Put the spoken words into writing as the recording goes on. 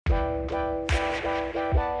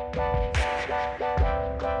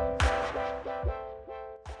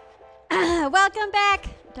Welcome back,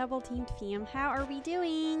 Double Teamed fam. How are we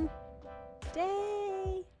doing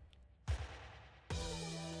today?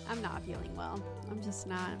 I'm not feeling well. I'm just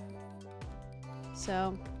not.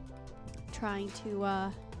 So, trying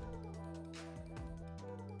to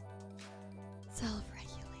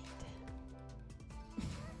self-regulate.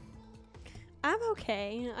 I'm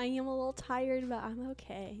okay. I am a little tired, but I'm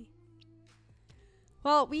okay.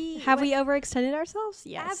 Well, we overextended ourselves?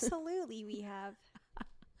 Yes. Absolutely, we have.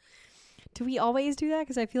 Do we always do that?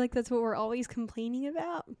 Because I feel like that's what we're always complaining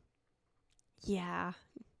about. Yeah.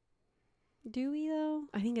 Do we though?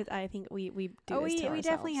 I think we do this to we ourselves.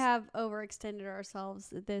 definitely have overextended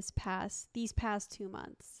ourselves these past 2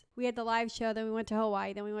 months. We had the live show, then we went to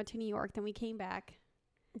Hawaii, then we went to New York, then we came back.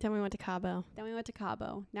 Then we went to Cabo.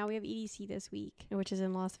 Now we have EDC this week, which is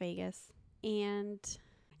in Las Vegas. And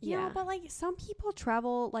yeah, but like some people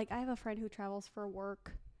travel. Like I have a friend who travels for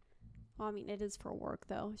work. Well, I mean, it is for work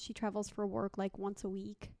though. She travels for work like once a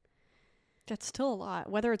week. That's still a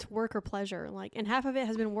lot, whether it's work or pleasure. Like, and half of it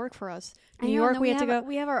has been work for us. New York, we have to go.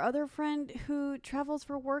 We have our other friend who travels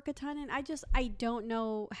for work a ton, and I don't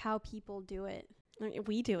know how people do it.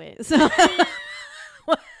 We do it. So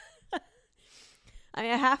I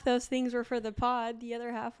mean, half those things were for the pod, the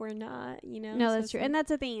other half were not, No, so that's true. And that's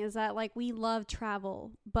the thing is that like we love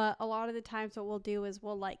travel, but a lot of the times what we'll do is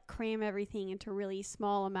we'll like cram everything into really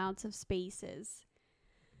small amounts of spaces.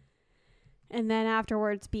 And then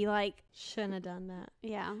afterwards be like, shouldn't have done that.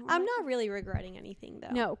 Yeah. I'm not really regretting anything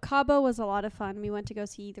though. No, Cabo was a lot of fun. We went to go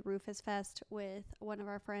see the Rufus Fest with one of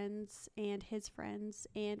our friends and his friends,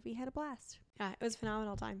 and we had a blast. Yeah, it was a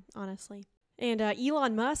phenomenal time, honestly. And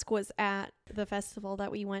Elon Musk was at the festival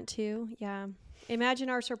that we went to. Yeah. Imagine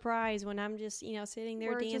our surprise when I'm just, sitting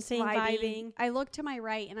there dancing, vibing. I look to my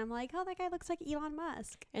right and I'm like, oh, that guy looks like Elon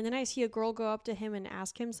Musk. And then I see a girl go up to him and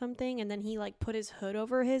ask him something. And then he like put his hood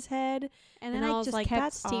over his head. And then I was just like,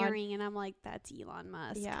 kept staring odd. And I'm like, that's Elon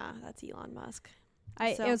Musk. Yeah, that's Elon Musk.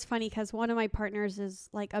 It was funny because one of my partners is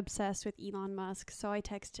like obsessed with Elon Musk. So I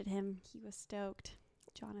texted him. He was stoked.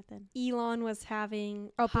 Jonathan. Elon was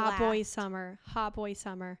having a hot boy summer.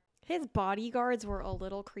 His bodyguards were a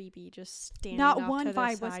little creepy, just standing Not off one to the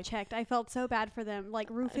vibe side. was checked. I felt so bad for them. Like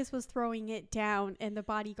Rufus was throwing it down and the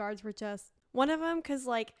bodyguards were just... One of them, because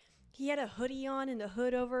like he had a hoodie on and the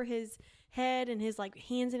hood over his head and his like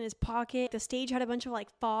hands in his pocket. The stage had a bunch of like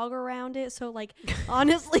fog around it. So like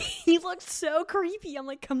honestly, he looked so creepy. I'm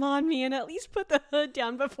like, come on, man, at least put the hood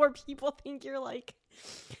down before people think you're like...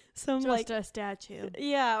 some just like a statue.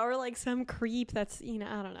 Yeah, or like some creep that's, I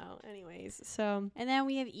don't know. Anyways, so. And then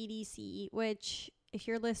we have EDC, which if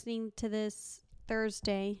you're listening to this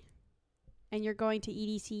Thursday and you're going to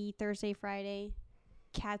EDC Thursday, Friday,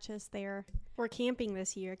 catch us there. We're camping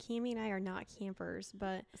this year. Cammie and I are not campers,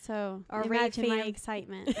 but so imagine my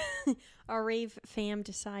excitement. Our rave fam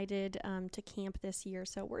decided to camp this year,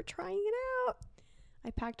 so we're trying it out.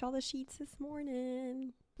 I packed all the sheets this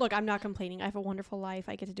morning. Look, I'm not complaining. I have a wonderful life.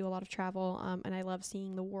 I get to do a lot of travel, and I love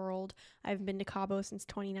seeing the world. I've been to Cabo since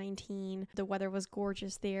 2019. The weather was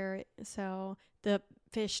gorgeous there, so the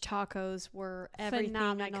fish tacos were everything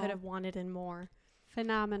I could have wanted and more.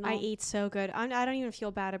 Phenomenal. I ate so good. I don't even feel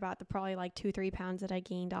bad about the probably like 2-3 pounds that I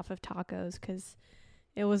gained off of tacos because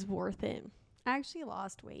it was worth it. I actually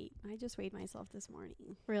lost weight. I just weighed myself this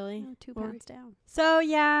morning. Really? 2 pounds down. So,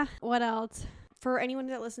 yeah. What else? For anyone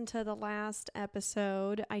that listened to the last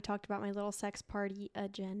episode, I talked about my little sex party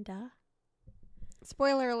agenda.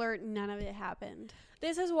 Spoiler alert, none of it happened.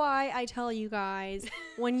 This is why I tell you guys,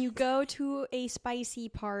 when you go to a spicy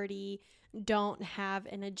party, don't have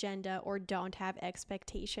an agenda or don't have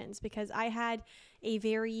expectations. Because I had a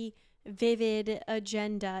very vivid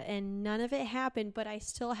agenda and none of it happened, but I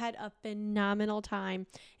still had a phenomenal time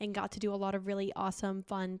and got to do a lot of really awesome,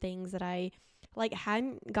 fun things that I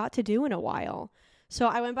hadn't got to do in a while. So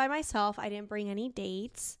I went by myself. I didn't bring any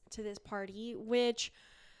dates to this party, which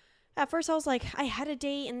at first I was like, I had a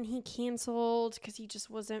date and he canceled because he just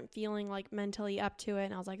wasn't feeling like mentally up to it.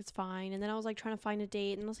 And I was like, it's fine. And then I was like trying to find a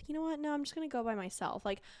date and I was like, you know what? No, I'm just going to go by myself.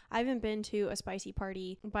 Like I haven't been to a spicy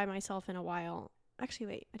party by myself in a while. Actually,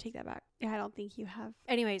 wait, I take that back. Yeah, I don't think you have.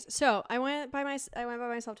 Anyways, so I went by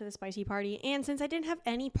myself to the spicy party, and since I didn't have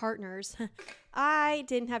any partners, I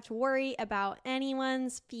didn't have to worry about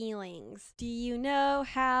anyone's feelings. Do you know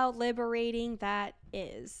how liberating that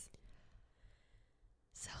is?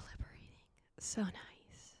 So liberating. So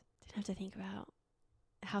nice. Didn't have to think about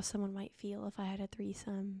how someone might feel if I had a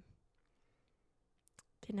threesome.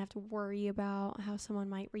 Didn't have to worry about how someone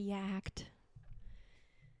might react.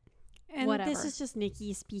 And whatever. This is just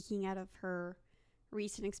Nikki speaking out of her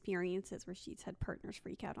recent experiences where she's had partners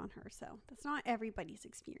freak out on her. So that's not everybody's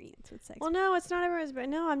experience with sex. Well, no, it's not everyone's, but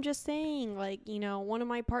no, I'm just saying, like, you know, one of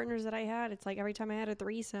my partners that I had, it's like every time I had a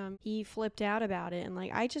threesome, he flipped out about it, and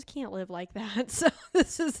like I just can't live like that. So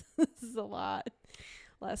this is a lot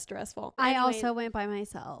less stressful. I Anyway, also went by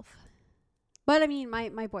myself. But I mean,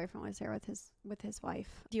 my boyfriend was there with his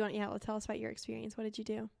wife. do you want to tell us about your experience? What did you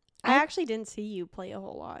do? I actually didn't see you play a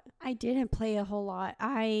whole lot. I didn't play a whole lot.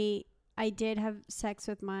 I did have sex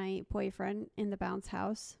with my boyfriend in the bounce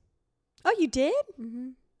house. Oh, you did? Mm-hmm.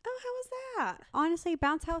 Oh, how was that? Honestly,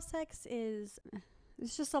 bounce house sex it's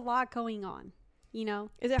just a lot going on. You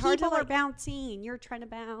know, Is it hard to people are like, bouncing and you're trying to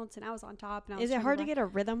bounce, and I was on top. And I was is it trying hard to bounce. get a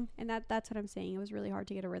rhythm? And that's what I'm saying. It was really hard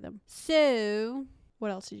to get a rhythm. So What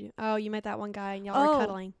else did you? Oh, you met that one guy and y'all Oh. were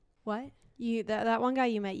cuddling. what? You that one guy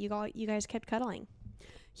you met, you guys kept cuddling.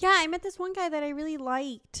 Yeah, I met this one guy that I really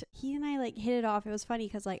liked. He and I like hit it off. It was funny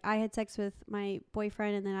because like I had sex with my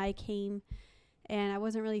boyfriend, and then I came, and I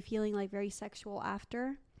wasn't really feeling like very sexual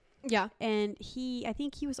after. Yeah. And I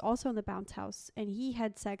think he was also in the bounce house, and he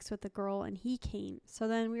had sex with the girl, and he came. So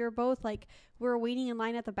then we were both like, we were waiting in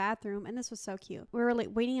line at the bathroom, and this was so cute. We were like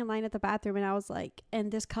waiting in line at the bathroom, and I was like,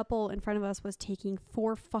 and this couple in front of us was taking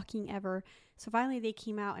for fucking ever. So finally they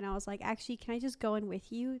came out, and I was like, actually, can I just go in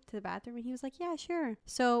with you to the bathroom? And he was like, yeah, sure.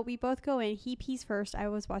 So we both go in. He pees first. I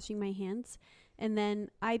was washing my hands, and then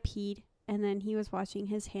I peed. And then he was washing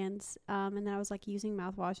his hands. And then I was like using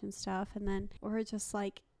mouthwash and stuff. And then we're just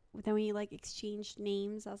like, then we like exchanged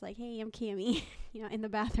names. I was like, hey, I'm Cammie, you know, in the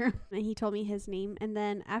bathroom. And he told me his name. And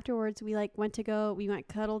then afterwards we like went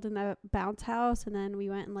cuddled in the bounce house. And then we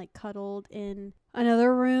went and like cuddled in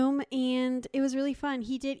another room. And it was really fun.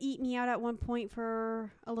 He did eat me out at one point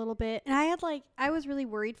for a little bit. And I was really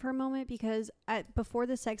worried for a moment because before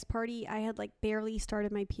the sex party, I had like barely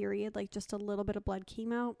started my period. Like just a little bit of blood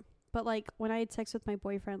came out. But like when I had sex with my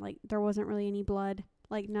boyfriend, like there wasn't really any blood.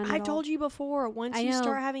 Like none at all. I told you before, once you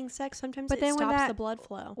start having sex, sometimes it stops the blood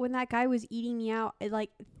flow. When that guy was eating me out,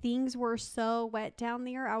 like things were so wet down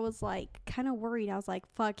there. I was like kind of worried. I was like,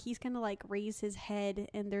 fuck, he's going to like raise his head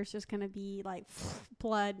and there's just going to be like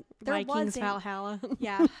blood. Vikings Valhalla.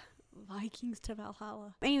 Yeah. Vikings to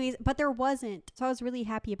Valhalla. Anyways, but there wasn't. So I was really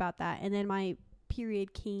happy about that. And then my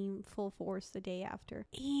period came full force the day after.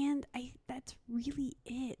 And that's really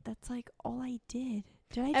it. That's like all I did.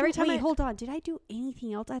 Hold on. Did I do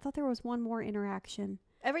anything else? I thought there was one more interaction.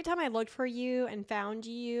 Every time I looked for you and found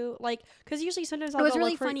you, like, because usually sometimes it was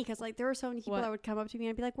really funny because like there were so many people that would come up to me and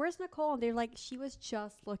I'd be like, "Where's Nicole?" And they're like, "She was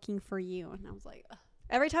just looking for you." And I was like, ugh.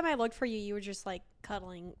 Every time I looked for you, you were just like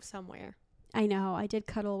cuddling somewhere. I know.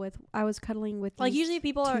 I was cuddling with like usually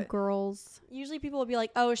people two girls. Usually people will be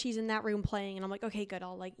like, "Oh, she's in that room playing," and I'm like, "Okay, good.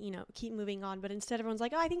 I'll like keep moving on." But instead, everyone's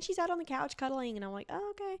like, "Oh, I think she's out on the couch cuddling," and I'm like,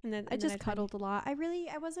 "Oh, okay." And then I cuddled a lot.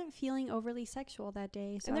 I wasn't feeling overly sexual that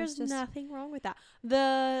day, so and there's nothing wrong with that.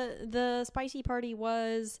 The spicy party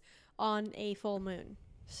was on a full moon,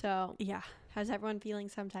 so yeah. How's everyone feeling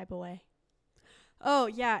some type of way? Oh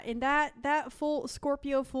yeah, and that full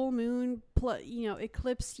Scorpio full moon,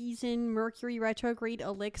 eclipse season, Mercury retrograde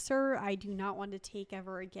elixir, I do not want to take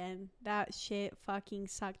ever again. That shit fucking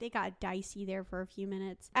sucked. It got dicey there for a few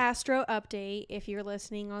minutes. Astro update: if you're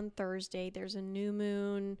listening on Thursday, there's a new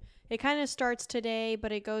moon. It kind of starts today,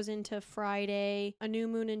 but it goes into Friday. A new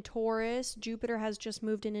moon in Taurus. Jupiter has just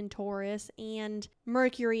moved in Taurus, and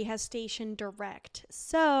Mercury has stationed direct.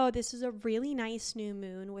 So this is a really nice new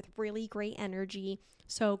moon with really great energy.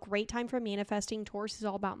 So great time for manifesting. Taurus is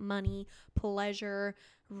all about money, pleasure,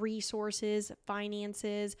 resources,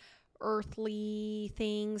 finances, earthly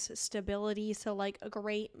things, stability. So like a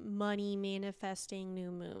great money manifesting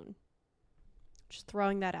new moon. Just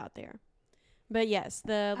throwing that out there. But yes,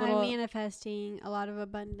 I'm manifesting a lot of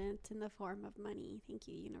abundance in the form of money. Thank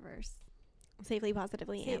you, universe. Safely,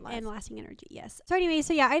 positively, and lasting energy. Yes. So anyway,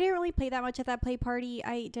 I didn't really play that much at that play party.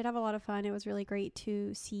 I did have a lot of fun. It was really great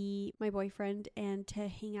to see my boyfriend and to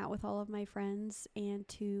hang out with all of my friends and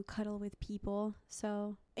to cuddle with people.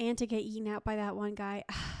 And to get eaten out by that one guy.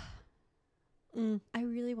 I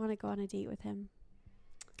really want to go on a date with him.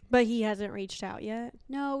 But he hasn't reached out yet?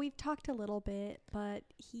 No, we've talked a little bit, but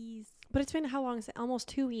it's been how long? Almost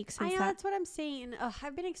 2 weeks since that's what I'm saying.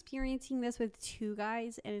 I've been experiencing this with two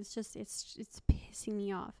guys, and it's pissing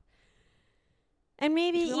me off. And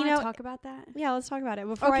maybe, do we want to talk about that? Yeah, let's talk about it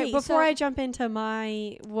before I jump into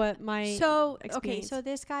my experience. Okay, so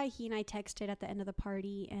this guy, he and I texted at the end of the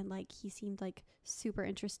party, and like he seemed like super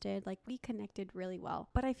interested. Like we connected really well.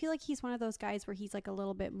 But I feel like he's one of those guys where he's like a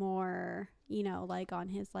little bit more, like on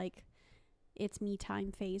his like it's me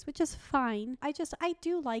time phase, which is fine. I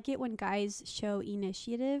do like it when guys show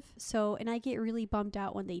initiative. So, and I get really bummed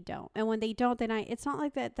out when they don't. And when they don't, then it's not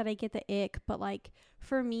like that I get the ick, but like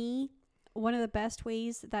for me, one of the best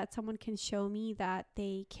ways that someone can show me that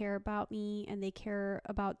they care about me and they care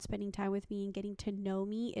about spending time with me and getting to know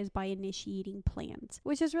me is by initiating plans,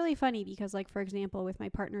 which is really funny because, like, for example, with my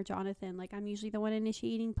partner Jonathan, like, I'm usually the one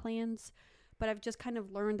initiating plans, but I've just kind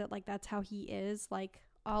of learned that, like, that's how he is. Like,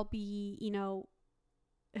 I'll be,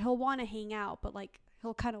 he'll want to hang out, but like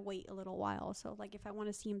he'll kind of wait a little while. So like if I want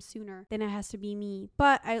to see him sooner, then it has to be me.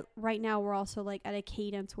 But right now we're also like at a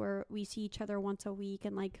cadence where we see each other once a week,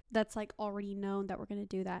 and like that's like already known that we're going to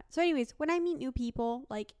do that. So anyways, when I meet new people,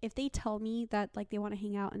 like if they tell me that like they want to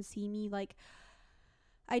hang out and see me, like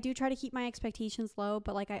I do try to keep my expectations low,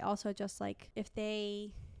 but like I also just like if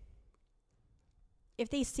they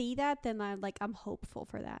see that, then I'm hopeful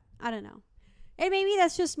for that. I don't know. And maybe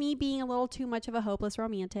that's just me being a little too much of a hopeless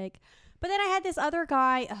romantic. But then I had this other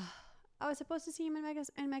guy. I was supposed to see him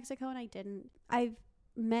in Mexico, and I didn't. I've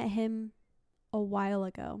met him a while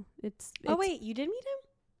ago. Oh, wait. You did meet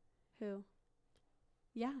him? Who?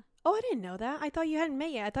 Yeah. Oh, I didn't know that. I thought you hadn't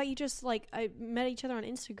met yet. I thought you just, like, met each other on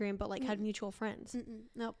Instagram, but, like, had mutual friends.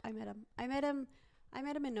 Nope, I met him. I met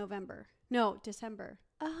him in November. No, December.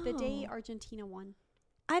 Oh. The day Argentina won.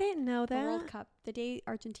 I didn't know that. The World Cup. The day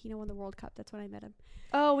Argentina won the World Cup. That's when I met him.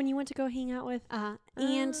 Oh, when you went to go hang out with...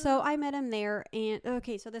 And so I met him there. And,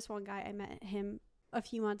 okay, so this one guy, I met him a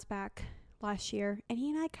few months back last year. And he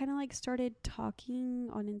and I kind of, like, started talking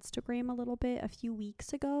on Instagram a little bit a few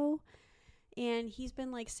weeks ago. And he's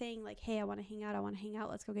been, like, saying, like, hey, I want to hang out.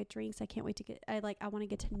 Let's go get drinks. I can't wait to I want to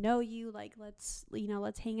get to know you. Like, let's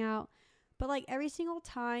hang out. But, like, every single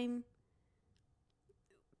time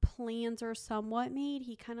plans are somewhat made,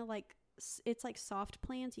 he kind of like, it's like soft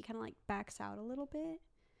plans, he kind of like backs out a little bit,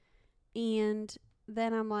 and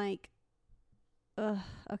then I'm like,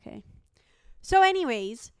 okay. So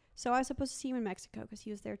anyways, so I was supposed to see him in Mexico because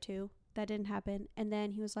he was there too. That didn't happen. And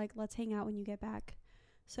then he was like, let's hang out when you get back.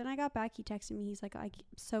 So when I got back, he texted me, he's like, I'm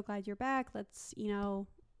so glad you're back, let's,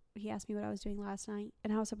 he asked me what I was doing last night,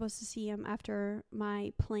 and I was supposed to see him after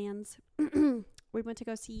my plans. We went to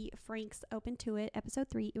go see Frank's Open to It, episode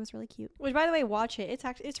 3. It was really cute. Which, by the way, watch it.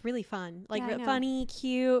 It's really fun. Like, funny,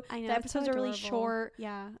 cute. I know. The episodes are really short.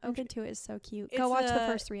 Yeah. Open to It is so cute. Go watch the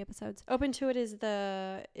first 3 episodes. Open to It is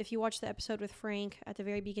if you watch the episode with Frank at the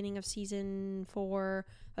very beginning of season 4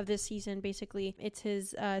 of this season, basically, it's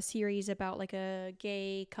his series about, like, a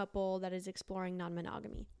gay couple that is exploring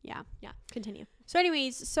non-monogamy. Yeah. Continue. So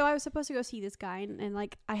anyways, so I was supposed to go see this guy, and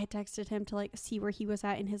like I had texted him to like see where he was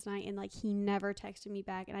at in his night, and like he never texted me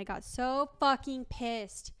back, and I got so fucking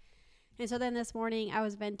pissed. And so then this morning I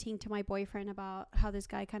was venting to my boyfriend about how this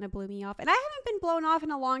guy kind of blew me off, and I haven't been blown off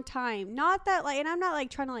in a long time. Not that like, and I'm not like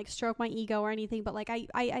trying to like stroke my ego or anything, but like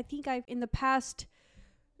I think I've in the past,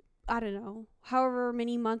 I don't know, however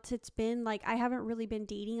many months it's been, like I haven't really been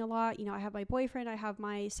dating a lot. I have my boyfriend, I have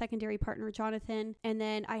my secondary partner Jonathan, and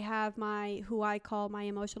then I have who I call my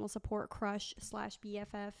emotional support crush /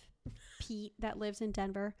 BFF, Pete, that lives in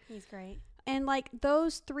Denver. He's great. And like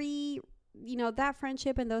those 3, that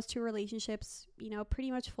friendship and those 2 relationships,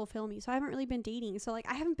 pretty much fulfill me. So I haven't really been dating. So like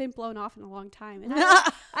I haven't been blown off in a long time. And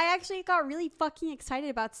I actually got really fucking excited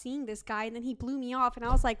about seeing this guy, and then he blew me off, and I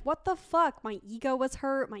was like, what the fuck? My ego was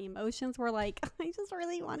hurt. My emotions were like, I just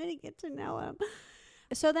really wanted to get to know him.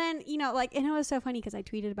 So then, like, and it was so funny because I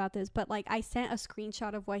tweeted about this, but like I sent a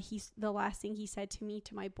screenshot of what the last thing he said to me,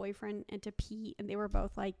 to my boyfriend and to Pete, and they were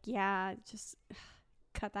both like, yeah, just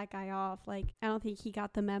cut that guy off. Like, I don't think he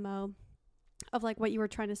got the memo of like what you were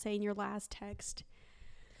trying to say in your last text.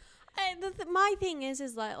 My thing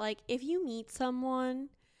is that like if you meet someone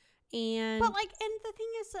but like, and the thing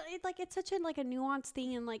is it's such a like a nuanced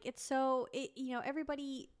thing, and like it's so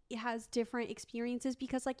everybody has different experiences,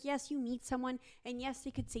 because like yes, you meet someone and yes,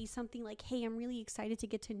 they could say something like, hey, I'm really excited to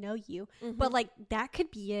get to know you, but like that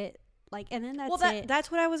could be it. Like, and then that's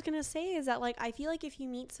what I was gonna say, is that like I feel like if you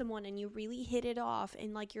meet someone and you really hit it off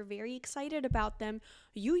and like you're very excited about them,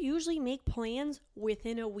 you usually make plans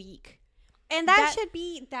within a week. And that should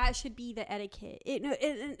be the etiquette.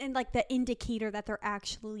 And like the indicator that they're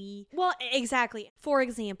actually... Well, exactly. For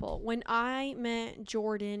example, when I met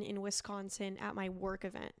Jordan in Wisconsin at my work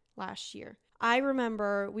event last year, I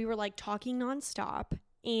remember we were like talking nonstop,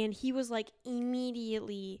 and he was like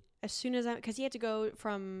immediately, as soon as because he had to go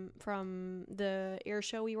from the air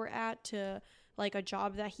show we were at to like a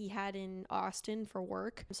job that he had in Austin for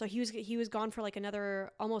work. So he was gone for like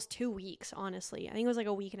another almost 2 weeks, honestly. I think it was like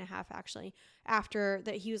a week and a half actually. After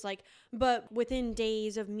that, he was like, but within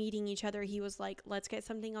days of meeting each other, he was like, let's get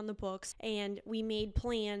something on the books. And we made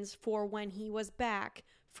plans for when he was back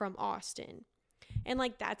from Austin. And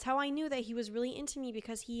like, that's how I knew that he was really into me,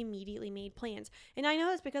 because he immediately made plans. And I know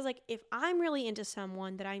that's because like, if I'm really into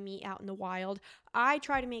someone that I meet out in the wild, I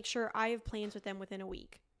try to make sure I have plans with them within a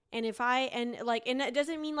week. And and it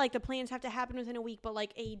doesn't mean like the plans have to happen within a week, but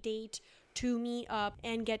like a date to meet up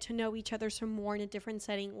and get to know each other some more in a different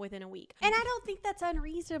setting within a week. And I don't think that's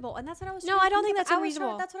unreasonable. And that's what I was No, I don't think that's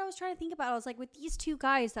unreasonable. That's what I was trying to think about. I was like, with these two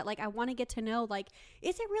guys that like I want to get to know, like,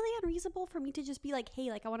 is it really unreasonable for me to just be like, hey,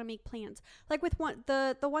 like I want to make plans? Like with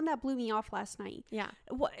the one that blew me off last night. Yeah.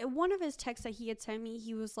 One of his texts that he had sent me,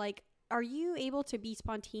 he was like, are you able to be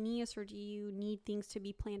spontaneous, or do you need things to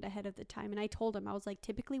be planned ahead of the time? And I told him, I was like,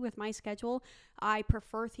 typically with my schedule, I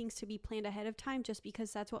prefer things to be planned ahead of time, just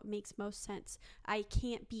because that's what makes most sense. I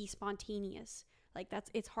can't be spontaneous. Like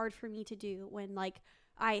it's hard for me to do when like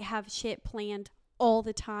I have shit planned all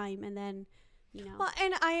the time, and then, you know. Well,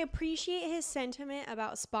 and I appreciate his sentiment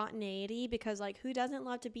about spontaneity, because like, who doesn't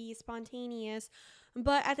love to be spontaneous?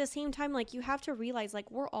 But at the same time, like, you have to realize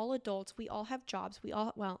like, we're all adults. We all have jobs.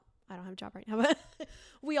 I don't have a job right now, but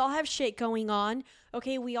we all have shit going on.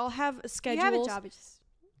 Okay, we all have schedules. You have a job, it just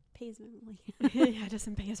pays minimally. Yeah, it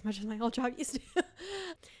doesn't pay as much as my old job used to.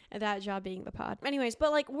 And that job being the pod. Anyways,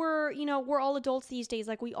 but like, we're all adults these days.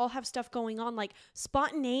 Like, we all have stuff going on. Like,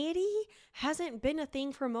 spontaneity hasn't been a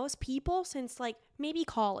thing for most people since like maybe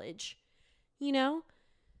college, you know?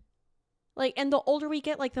 Like, and the older we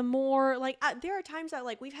get, like, the more, like, there are times that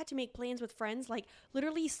like we've had to make plans with friends like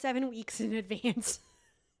literally 7 weeks in advance.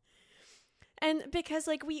 And because,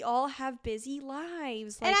 like, we all have busy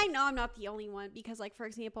lives. Like, and I know I'm not the only one, because, like, for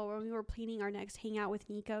example, when we were planning our next hangout with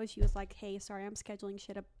Nico, she was like, hey, sorry, I'm scheduling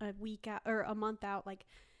shit a week out or a month out. Like,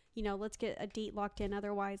 you know, let's get a date locked in.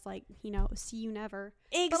 Otherwise, like, you know, see you never.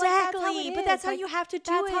 Exactly. But that's how you have to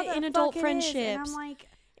do it in adult friendships. And I'm like...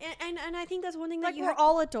 And I think that's one thing like, that we're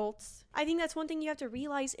all adults. I think that's one thing you have to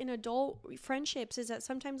realize in adult friendships, is that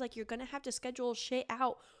sometimes like you're going to have to schedule shit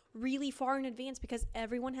out really far in advance, because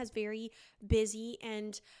everyone has very busy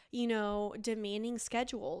and, you know, demanding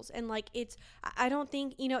schedules. And like, I don't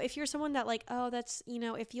think, you know, if you're someone that like, oh, that's, you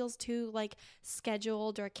know, it feels too like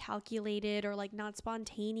scheduled or calculated or like not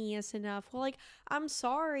spontaneous enough. Well, like, I'm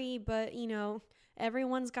sorry, but you know,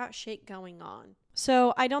 everyone's got shit going on.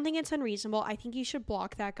 So I don't think it's unreasonable. I think you should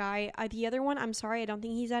block that guy. The other one, I'm sorry, I don't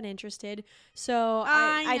think he's that interested. So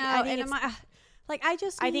I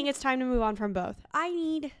think it's time to move on from both. I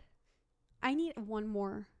need one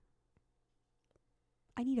more.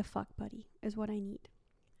 I need a fuck buddy is what I need.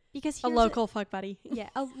 Because a local fuck buddy. Yeah,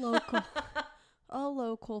 a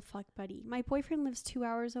local fuck buddy. My boyfriend lives 2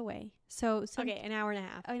 hours away. So okay, an hour and a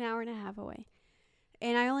half. An hour and a half away.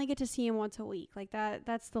 And I only get to see him once a week. Like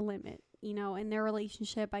that's the limit. You know, in their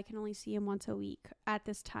relationship, I can only see him once a week at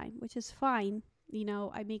this time, which is fine. You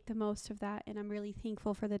know, I make the most of that, and I'm really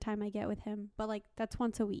thankful for the time I get with him. But like, that's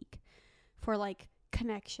once a week for like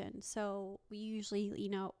connection. So we usually, you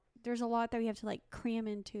know, there's a lot that we have to like cram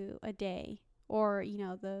into a day, or, you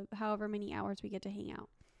know, the however many hours we get to hang out.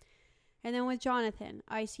 And then with Jonathan,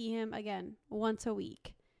 I see him again once a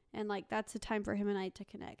week, and like, that's the time for him and I to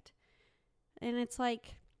connect. And it's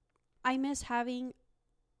like, I miss having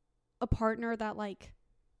a partner that like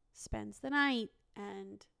spends the night,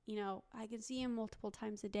 and, you know, I can see him multiple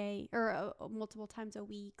times a day, or multiple times a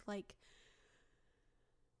week. Like,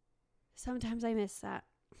 sometimes I miss that.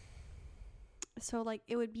 So like,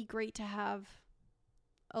 it would be great to have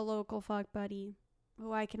a local fuck buddy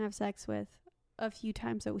who I can have sex with a few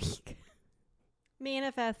times a week.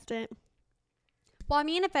 Manifest it. Well, I'm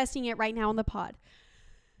manifesting it right now on the pod.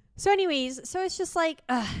 So anyways, so it's just like,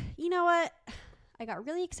 you know what? I got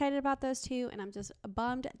really excited about those two, and I'm just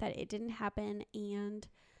bummed that it didn't happen. And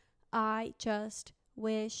I just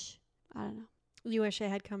wish, I don't know. You wish it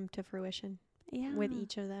had come to fruition. Yeah. With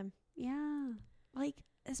each of them. Yeah. Like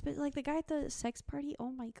the guy at the sex party.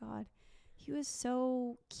 Oh my God. He was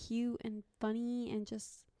so cute and funny, and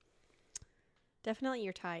just. Definitely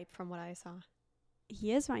your type from what I saw.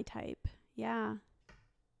 He is my type. Yeah.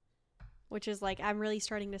 Which is like, I'm really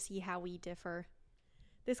starting to see how we differ.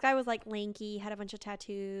 This guy was like lanky, had a bunch of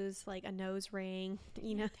tattoos, like a nose ring,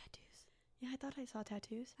 you know. Tattoos. Yeah, I thought I saw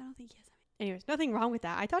tattoos. I don't think he has. Anyways, nothing wrong with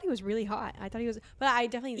that. I thought he was really hot. I thought he was, but I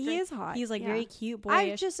definitely he is hot. He's like very cute,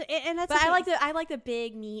 boyish. I just, and that's. But I like the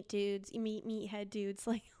big meat dudes, meathead dudes.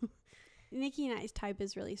 Like, Nikki and I's type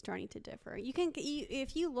is really starting to differ.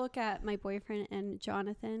 If you look at my boyfriend and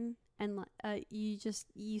Jonathan, and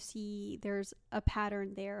you see there's a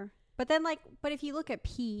pattern there. But then but if you look at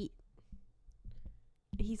Pete,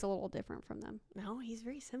 he's a little different from them. No, he's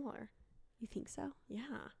very similar. You think so? Yeah.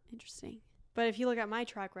 Interesting. But if you look at my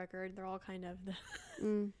track record, they're all kind of the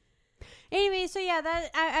Anyway, so yeah, that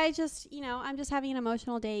I just, I'm just having an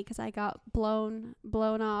emotional day because I got blown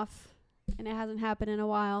off, and it hasn't happened in a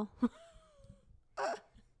while.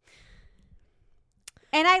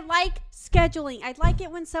 And I like scheduling. I like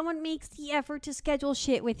it when someone makes the effort to schedule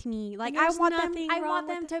shit with me. Like, I want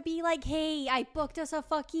them to be like, hey, I booked us a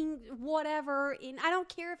fucking whatever, and I don't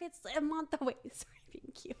care if it's a month away. Sorry,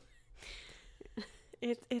 being cute.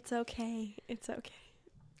 It's okay. It's okay.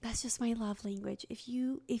 That's just my love language. If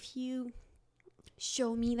you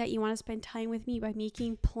show me that you want to spend time with me by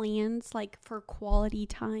making plans like for quality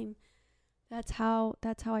time, that's how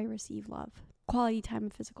I receive love. Quality time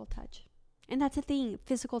and physical touch. And that's a thing.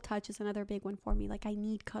 Physical touch is another big one for me. Like, I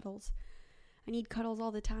need cuddles. I need cuddles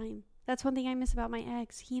all the time. That's one thing I miss about my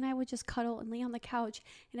ex. He and I would just cuddle and lay on the couch.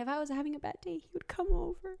 And if I was having a bad day, he would come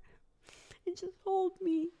over and just hold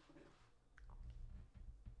me.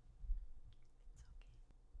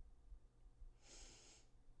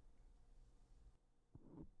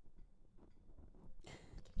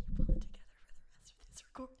 Can you pull it together for the rest of this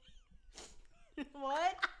recording?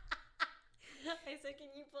 What? I said, can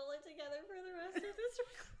you pull it together for the rest of this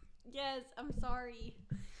recording? Yes, I'm sorry.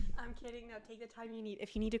 I'm kidding. No, take the time you need.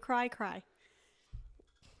 If you need to cry, cry.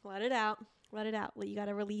 Let it out. Let it out. You got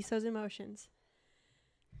to release those emotions.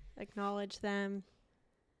 Acknowledge them.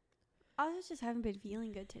 I just haven't been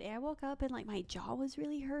feeling good today. I woke up and my jaw was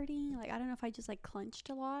really hurting. I don't know if I just clenched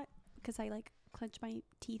a lot because I clenched my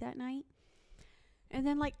teeth at night. And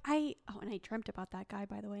then and I dreamt about that guy,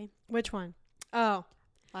 by the way. Which one? Oh,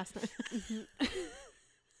 last night.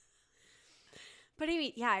 But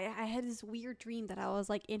anyway, yeah, I had this weird dream that I was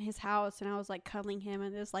in his house and I was cuddling him,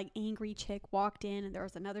 and this angry chick walked in, and there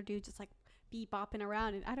was another dude just bopping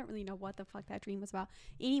around, and I don't really know what the fuck that dream was about.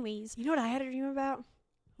 Anyways, you know what I had a dream about?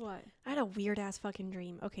 What? I had a weird ass fucking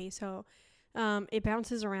dream. Okay, so it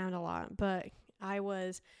bounces around a lot, but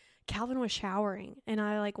Calvin was showering, and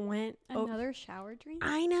I went another shower dream.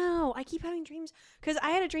 I know. I keep having dreams because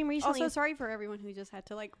I had a dream recently. Also, sorry for everyone who just had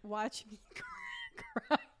to watch me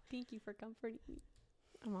cry. Thank you for comforting me.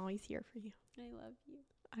 I'm always here for you. I love you.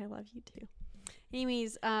 I love you too.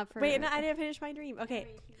 Anyways, wait, no, I didn't finish my dream. Okay,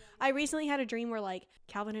 I recently had a dream where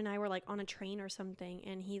Calvin and I were on a train or something,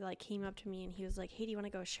 and he came up to me and he was like, "Hey, do you want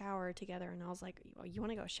to go shower together?" And I was like, "You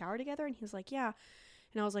want to go shower together?" And he was like, "Yeah."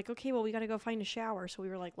 And I was like, okay, well, we got to go find a shower. So we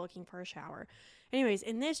were looking for a shower. Anyways,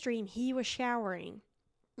 in this dream, he was showering.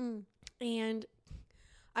 And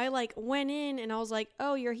I went in and I was like,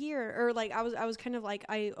 oh, you're here. Or I was kind of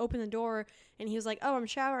I opened the door and he was like, oh, I'm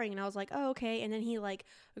showering. And I was like, oh, okay. And then he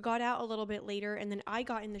got out a little bit later, and then I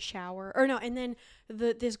got in the shower. Or no, and then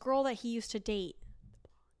this girl that he used to date.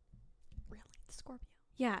 Really? Scorpio.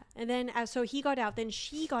 Yeah. And then so he got out, then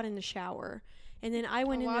she got in the shower. And then I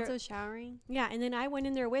went in there. Lots of showering? Yeah, and then I went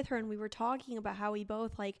in there with her, and we were talking about how we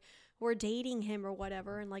both, were dating him or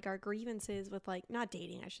whatever, and, our grievances with, not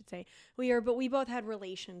dating, I should say. But we both had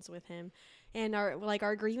relations with him, and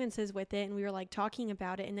our grievances with it, and we were, talking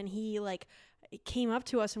about it, and then he, came up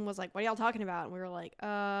to us and was like, what are y'all talking about? And we were like,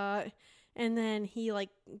 and then he,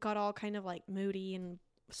 got all kind of, moody and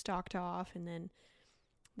stalked off, and then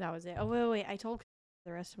that was it. Oh, wait, I told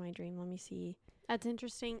the rest of my dream. Let me see. That's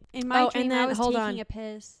interesting. In my dream, and then, I was taking a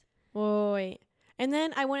piss. Wait. And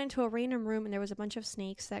then I went into a random room, and there was a bunch of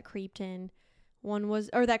snakes that creeped in.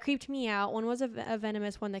 That creeped me out. One was a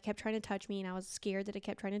venomous one that kept trying to touch me, and I was scared that it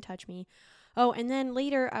kept trying to touch me. Oh, and then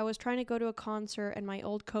later, I was trying to go to a concert, and my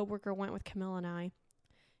old coworker went with Camille and I.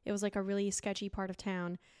 It was a really sketchy part of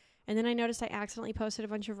town. And then I noticed I accidentally posted a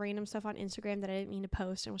bunch of random stuff on Instagram that I didn't mean to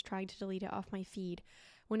post, and was trying to delete it off my feed.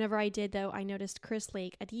 Whenever I did, though, I noticed Chris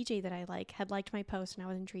Lake, a DJ that I had liked my post, and I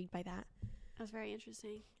was intrigued by that. That's very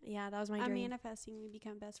interesting. Yeah, that was my dream. I'm manifesting we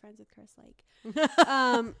become best friends with Chris Lake.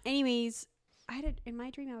 Anyways, in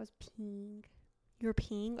my dream, I was peeing. You were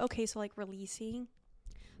peeing? Okay, so releasing.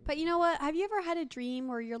 But you know what? Have you ever had a dream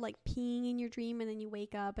where you're peeing in your dream, and then you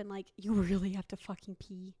wake up and you really have to fucking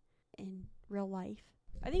pee in real life?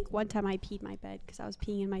 I think one time I peed my bed because I was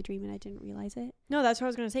peeing in my dream and I didn't realize it. No, that's what I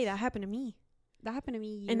was going to say. That happened to me. That happened to me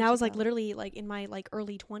years and that was ago. literally in my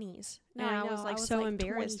early 20s. No, and I was so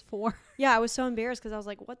embarrassed. 24. Yeah, I was so embarrassed because I was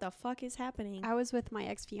like, what the fuck is happening? I was with my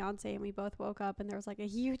ex-fiance and we both woke up and there was a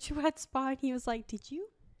huge wet spot, and he was like, did you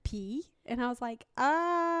pee? And I was like,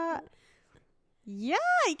 yeah,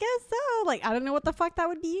 I guess so. I don't know what the fuck that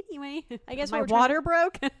would be anyway. I guess my water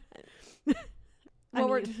broke.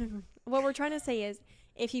 What we're trying to say is,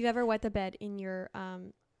 if you've ever wet the bed in your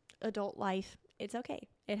adult life, it's okay.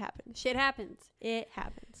 It happens. Shit happens. It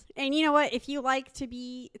happens. And you know what? If you like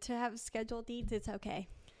to have scheduled dates, it's okay.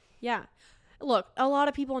 Yeah. Look, a lot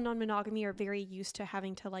of people in non-monogamy are very used to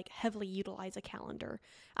having to like heavily utilize a calendar.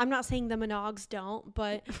 I'm not saying the monogs don't,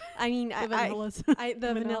 but I mean, The vanillas. the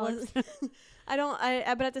vanillas.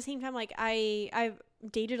 But at the same time, like I've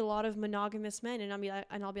dated a lot of monogamous men, and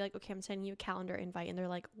I'll be like, okay, I'm sending you a calendar invite, and they're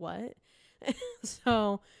like, what?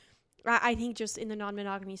 So I think just in the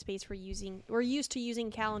non-monogamy space, we're used to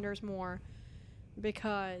using calendars more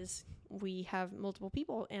because we have multiple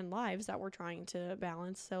people and lives that we're trying to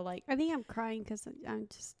balance. So like, I think I'm crying because I'm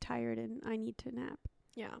just tired and I need to nap.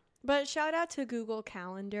 yeah. But shout out to Google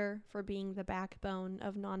Calendar for being the backbone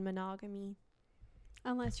of non-monogamy.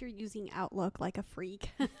 Unless you're using Outlook like a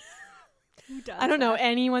freak. Who does I don't know that?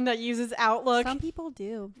 anyone that uses Outlook. Some people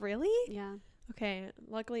do. Really? Yeah. Okay.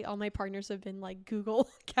 Luckily, all my partners have been like Google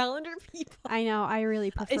Calendar people. I know. I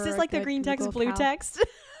really prefer. Is this like the good green text, Google blue Cal. text?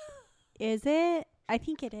 Is it? I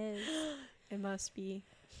think it is. It must be.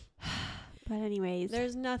 But anyways,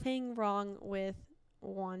 There's nothing wrong with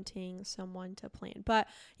wanting someone to plan. But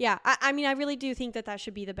yeah, I mean, I really do think that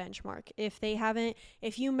should be the benchmark.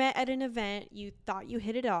 If you met at an event, you thought you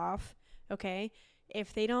hit it off, okay?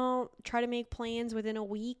 If they don't try to make plans within a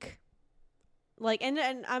week, like, and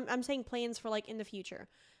I'm saying plans for like in the future,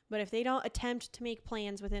 but if they don't attempt to make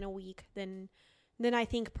plans within a week, then I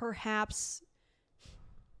think perhaps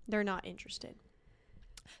they're not interested.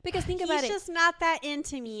 Because think about it. He's just not that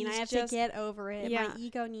into me, and I He's have just- to get over it. yeah. My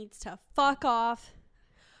ego needs to fuck off.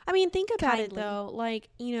 I mean, think about it Kindly. though. Like,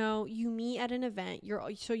 you know, you meet at an event.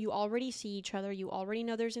 So you already see each other. You already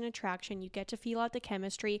know there's an attraction. You get to feel out the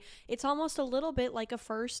chemistry. It's almost a little bit like a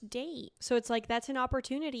first date. So it's like that's an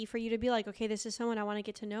opportunity for you to be like, okay, this is someone I want to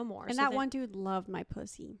get to know more. And So that then- one dude loved my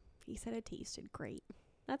pussy. He said it tasted great.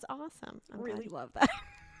 that's awesome. I I'm really glad. love that.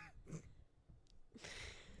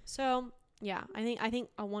 So yeah, I think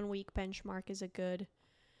a 1 week benchmark is a good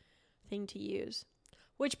thing to use.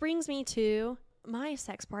 Which brings me to my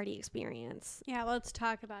sex party experience. Yeah, let's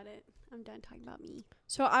talk about it. I'm done talking about me.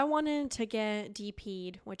 So I wanted to get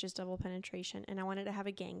DP'd, which is double penetration, and I wanted to have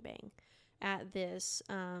a gangbang at this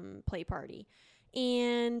play party.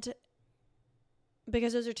 And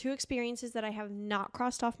because those are two experiences that I have not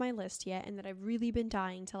crossed off my list yet and that I've really been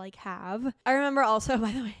dying to like have. I remember also,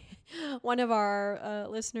 by the way, one of our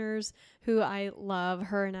listeners who I love,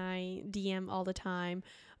 her and I DM all the time,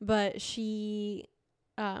 but she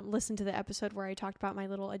listened to the episode where I talked about my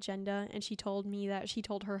little agenda, and she told me that she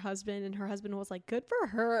told her husband, and her husband was like, good for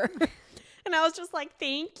her. And I was just like,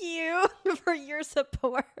 thank you for your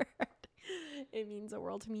support. It means the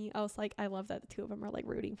world to me. I was like, I love that the two of them are like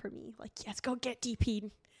rooting for me. Like, yes, go get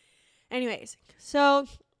DP'd. Anyways, so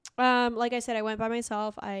like I said, I went by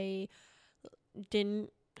myself. I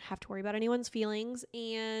didn't have to worry about anyone's feelings.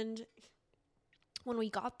 And when we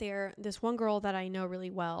got there, this one girl that I know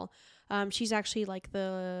really well, she's actually like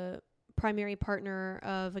the primary partner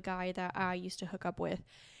of a guy that I used to hook up with.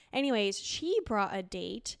 Anyways, she brought a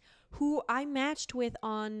date who I matched with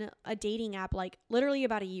on a dating app like literally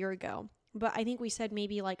about a year ago. But I think we said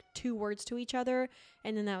maybe like 2 words to each other,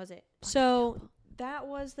 and then that was it. So that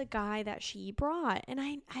was the guy that she brought, and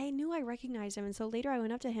I knew I recognized him. And so later I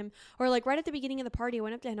went up to him, or like right at the beginning of the party, I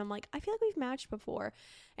went up to him. I'm like, I feel like we've matched before.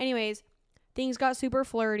 Anyways, things got super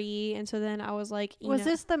flirty, and so then I was like, Was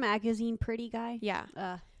this the magazine pretty guy?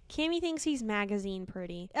 Yeah. Cammy thinks he's magazine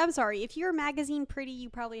pretty. I'm sorry. If you're magazine pretty, you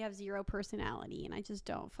probably have zero personality, and I just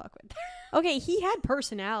don't fuck with that. Okay, he had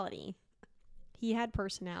personality.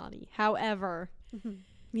 However,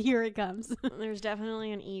 Here it comes. there's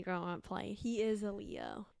definitely an ego at play. He is a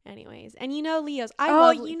Leo. Anyways, and you know Leos.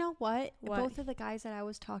 You know what? What? Both of the guys that I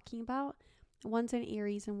was talking about, one's an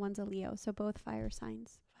Aries and one's a Leo, so both fire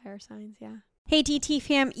signs. Fire signs, yeah. Hey DT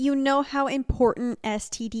fam, you know how important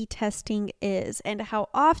STD testing is and how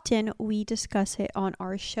often we discuss it on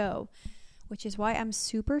our show, which is why I'm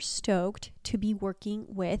super stoked to be working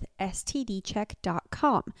with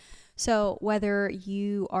STDcheck.com. So whether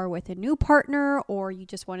you are with a new partner or you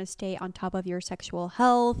just want to stay on top of your sexual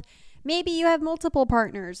health, maybe you have multiple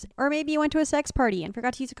partners, or maybe you went to a sex party and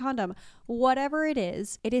forgot to use a condom. Whatever it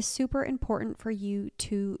is super important for you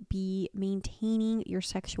to be maintaining your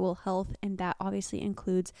sexual health, and that obviously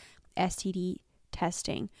includes STD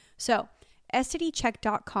testing. So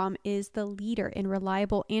STDcheck.com is the leader in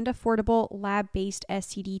reliable and affordable lab-based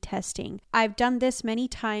STD testing. I've done this many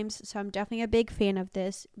times, so I'm definitely a big fan of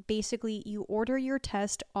this. Basically, you order your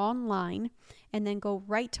test online and then go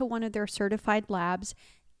right to one of their certified labs,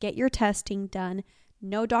 get your testing done,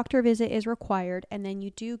 No doctor visit is required, and then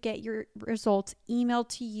you do get your results emailed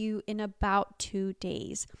to you in about 2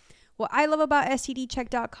 days. What I love about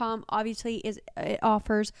STDcheck.com, obviously, is it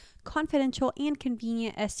offers confidential and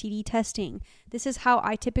convenient STD testing. This is how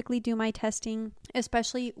I typically do my testing,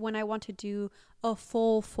 especially when I want to do a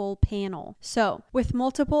full panel. So with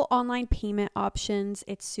multiple online payment options,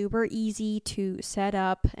 it's super easy to set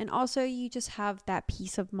up, and also you just have that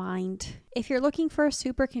peace of mind. If you're looking for a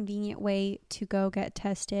super convenient way to go get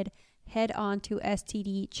tested, head on to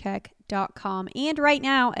stdcheck.com. And right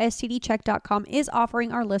now, stdcheck.com is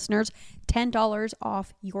offering our listeners $10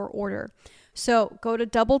 off your order. So go to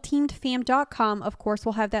doubleteamedfam.com. Of course,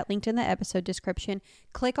 we'll have that linked in the episode description.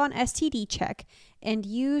 Click on STD Check and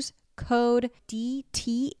use code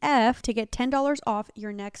DTF to get $10 off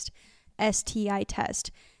your next STI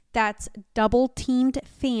test. That's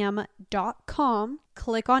doubleteamedfam.com.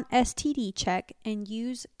 Click on STD Check and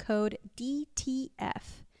use code DTF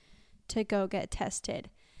to go get tested.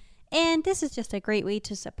 And this is just a great way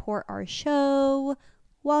to support our show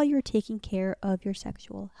while you're taking care of your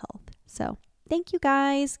sexual health. So thank you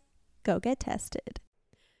guys. Go get tested.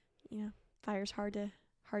 Yeah, fire's hard to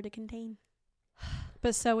contain,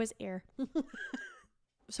 but so is air.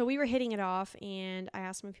 So we were hitting it off, and I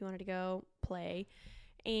asked him if he wanted to go play,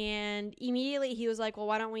 and immediately he was like, well,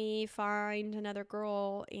 why don't we find another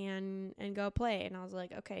girl and go play? And I was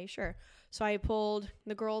like, okay, sure. So I pulled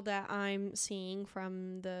the girl that I'm seeing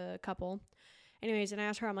from the couple. Anyways, and I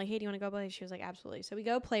asked her, I'm like, hey, do you want to go play? She was like, absolutely. So we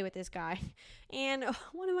go play with this guy. And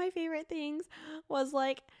one of my favorite things was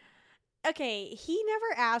like, okay, he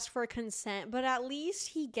never asked for consent, but at least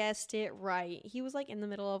he guessed it right. He was like in the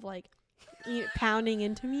middle of like pounding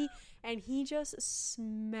into me, and he just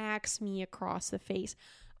smacks me across the face.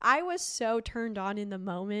 I was so turned on in the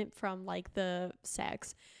moment from like the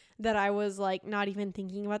sex that I was like not even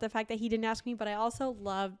thinking about the fact that he didn't ask me, but I also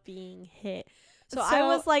love being hit. So I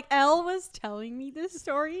was like, Elle was telling me this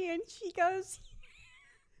story, and she goes,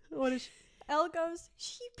 what is she? Elle goes,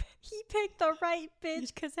 he picked the right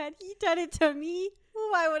bitch, because had he done it to me,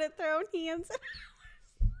 I would have thrown hands.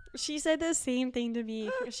 She said the same thing to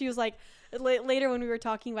me. She was like, later when we were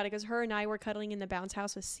talking about it, because her and I were cuddling in the bounce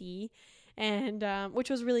house with C, and which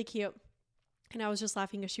was really cute. And I was just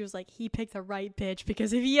laughing because she was like, he picked the right bitch,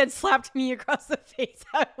 because if he had slapped me across the face,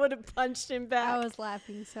 I would have punched him back. I was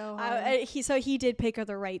laughing so hard. He did pick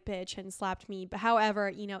the right bitch and slapped me. But however,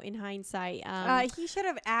 in hindsight, he should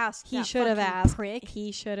have asked. He should have asked. Prick.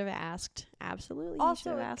 He should have asked. Absolutely.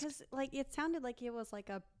 Also, because like it sounded like it was like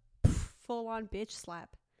a full-on bitch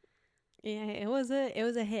slap. Yeah, it was a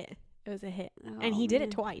hit. It was a hit, and he did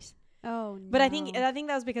it twice. Oh, no. But I think that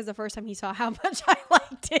was because the first time he saw how much I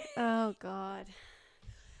liked it. Oh, God.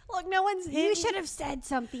 Look, no one's hit. You should have said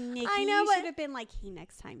something, Nikki. I know, you but should have been like, hey,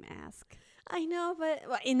 next time ask. I know, but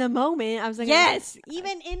in the moment, I was like, yes,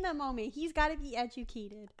 even in the moment, he's got to be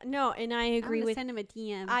educated. No, and I agree with. Send him a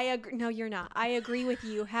DM. I agree. No, you're not. I agree with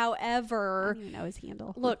you. However, I don't even know his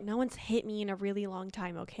handle. Look, no one's hit me in a really long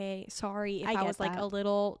time. Okay, sorry if I was like a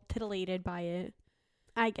little titillated by it.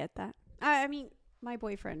 I get that. I mean, my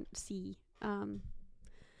boyfriend C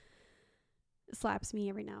slaps me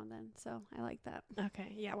every now and then, so I like that.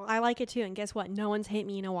 Okay, yeah, well, I like it too, and guess what? No one's hit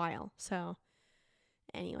me in a while. So,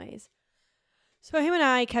 anyways, so him and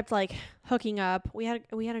I kept like hooking up. We had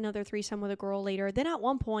another threesome with a girl later. Then at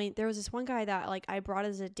one point, there was this one guy that like I brought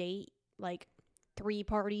as a date like 3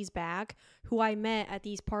 parties back, who I met at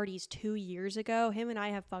these parties 2 years ago. Him and I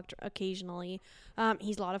have fucked occasionally.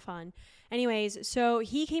 He's a lot of fun. Anyways, so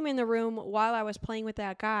he came in the room while I was playing with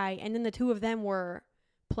that guy, and then the two of them were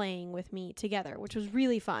playing with me together, which was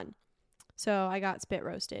really fun. So I got spit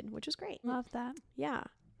roasted, which was great. Love that. Yeah.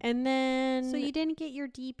 And then... So you didn't get your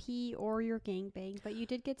DP or your gangbang, but you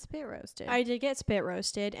did get spit roasted. I did get spit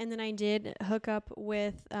roasted, and then I did hook up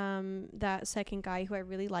with that second guy who I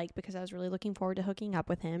really liked, because I was really looking forward to hooking up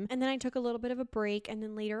with him. And then I took a little bit of a break, and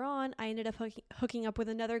then later on, I ended up hooking up with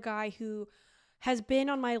another guy who has been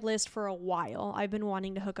on my list for a while. I've been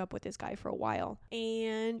wanting to hook up with this guy for a while,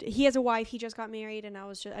 and he has a wife. He just got married, and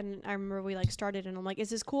I remember we like started, and I'm like, is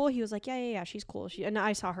this cool? He was like, yeah, she's cool. And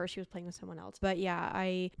I saw her, she was playing with someone else, but yeah,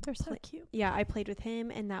 they're so cute. Yeah, I played with him,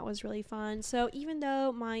 and that was really fun. So even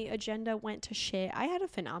though my agenda went to shit, I had a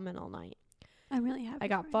phenomenal night. I'm really happy. I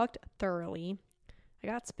got fucked thoroughly. I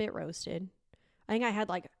got spit roasted. I think I had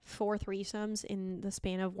like 4 threesomes in the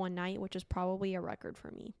span of one night, which is probably a record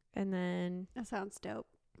for me. And then... That sounds dope.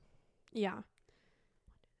 Yeah.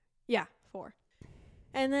 Yeah, 4.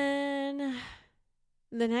 And then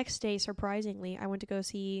The next day, surprisingly, I went to go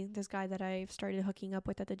see this guy that I've started hooking up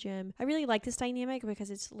with at the gym. I really like this dynamic because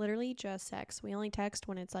it's literally just sex. We only text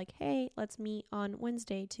when it's like, hey, let's meet on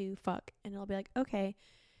Wednesday to fuck. And I'll be like, okay.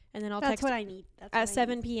 And then I'll That's text what I need. That's at what I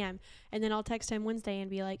 7 need. p.m. And then I'll text him Wednesday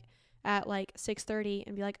and be like, at like 6:30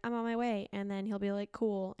 and be like, I'm on my way. And then he'll be like,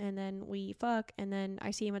 cool. And then we fuck. And then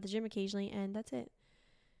I see him at the gym occasionally. And that's it.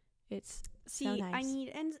 It's See, so nice. I need,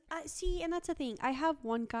 and and that's the thing. I have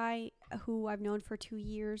one guy who I've known for 2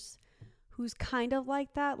 years who's kind of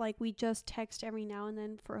like that. Like, we just text every now and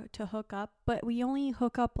then to hook up, but we only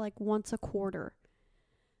hook up like once a quarter.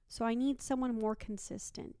 So I need someone more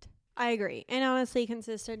consistent. I agree. And honestly,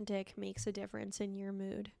 consistent dick makes a difference in your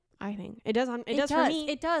mood. I think it does. It does for me.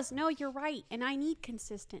 It does. No, you're right. And I need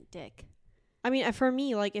consistent dick. I mean, for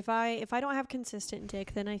me, like if I don't have consistent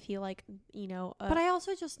dick, then I feel like, but I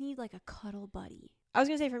also just need like a cuddle buddy. I was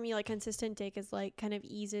gonna say for me, like consistent dick is like kind of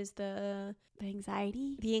eases the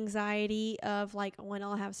anxiety of like when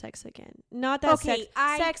I'll have sex again. Not that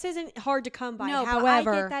sex isn't hard to come by. No,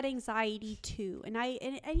 however, but I get that anxiety too, and you know,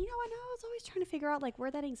 I was always trying to figure out like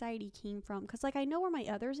where that anxiety came from, because like I know where my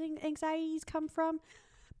other anxieties come from.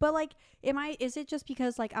 But like, is it just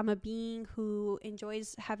because like I'm a being who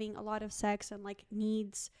enjoys having a lot of sex and like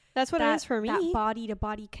needs that's what it is for me. That body to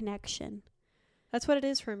body connection. That's what it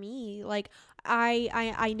is for me. Like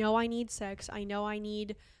I know I need sex. I know I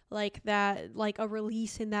need like that, like a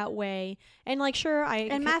release in that way. And like, sure,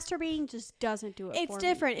 masturbating just doesn't do it. It's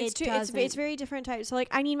different. It's very different types. So like,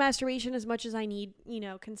 I need masturbation as much as I need,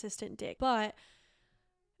 consistent dick. But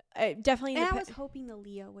definitely. And I was hoping the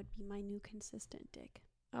Leo would be my new consistent dick.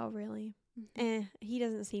 Oh, really? Mm-hmm. He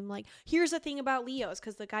doesn't seem like. Here's the thing about Leos,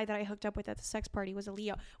 because the guy that I hooked up with at the sex party was a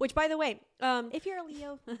Leo. Which, by the way, if you're a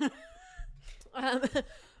Leo,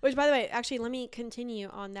 which, by the way, actually, let me continue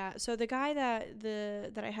on that. So the guy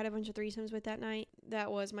that I had a bunch of threesomes with that night, that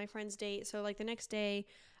was my friend's date. So like the next day,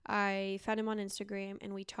 I found him on Instagram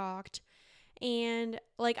and we talked. And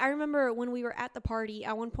like, I remember when we were at the party,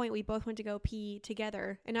 at one point we both went to go pee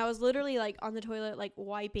together, and I was literally like on the toilet, like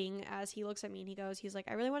wiping, as he looks at me and he's like,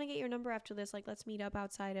 I really want to get your number after this. Like, let's meet up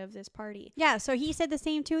outside of this party. Yeah. So he said the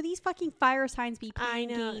same too. These fucking fire signs be playing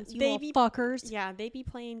games, you little fuckers. Yeah. They be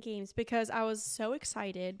playing games, because I was so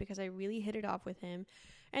excited because I really hit it off with him.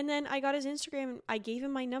 And then I got his Instagram. I gave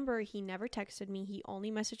him my number. He never texted me. He only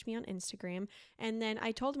messaged me on Instagram. And then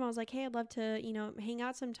I told him, I was like, hey, I'd love to, hang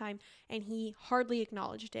out sometime. And he hardly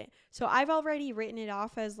acknowledged it. So I've already written it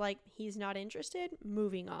off as like, he's not interested.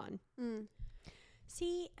 Moving on.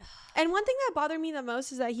 See, and one thing that bothered me the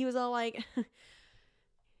most is that he was all like,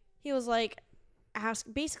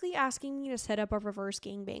 basically asking me to set up a reverse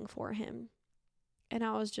gangbang for him. And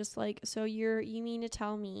I was just like, so you mean to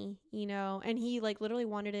tell me, and he like literally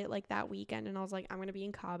wanted it like that weekend. And I was like, I'm going to be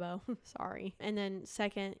in Cabo. Sorry. And then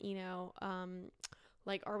second,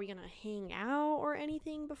 like, are we going to hang out or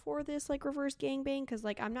anything before this like reverse gangbang? Cause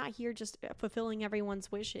like, I'm not here just fulfilling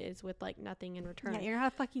everyone's wishes with like nothing in return. Yeah, you're not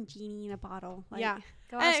a fucking genie in a bottle. Like, yeah.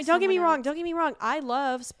 Don't get me wrong. I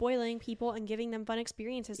love spoiling people and giving them fun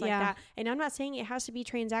experiences like that. And I'm not saying it has to be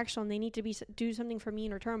transactional and they need to do something for me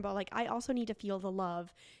in return, but like, I also need to feel the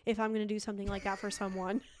love if I'm going to do something like that for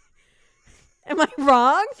someone. Am I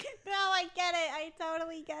wrong? No, I get it. I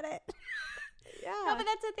totally get it. Yeah. No, but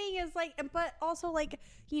that's the thing is like, but also like,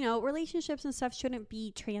 relationships and stuff shouldn't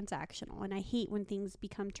be transactional. And I hate when things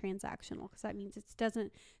become transactional, because that means it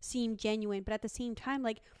doesn't seem genuine. But at the same time,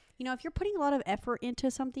 like, if you're putting a lot of effort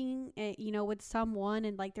into something, with someone,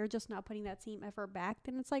 and like they're just not putting that same effort back,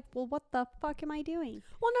 then it's like, well, what the fuck am I doing?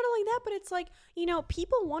 Well, not only that, but it's like,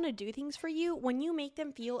 people want to do things for you when you make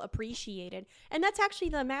them feel appreciated. And that's actually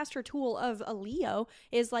the master tool of a Leo,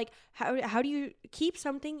 is like, how do you keep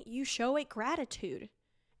something? You show it gratitude,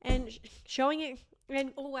 and showing it.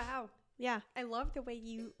 And oh, wow. Yeah. I love the way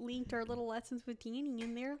you linked our little lessons with Danny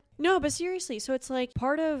in there. No, but seriously, so it's like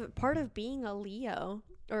part of being a Leo,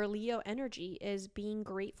 or Leo energy, is being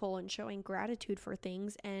grateful and showing gratitude for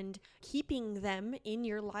things and keeping them in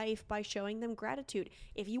your life by showing them gratitude.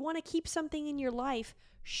 If you want to keep something in your life,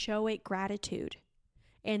 show it gratitude.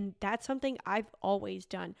 And that's something I've always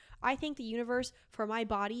done. I thank the universe for my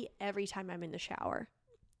body every time I'm in the shower.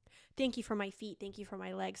 Thank you for my feet. Thank you for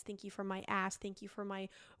my legs. Thank you for my ass. Thank you for my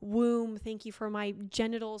womb. Thank you for my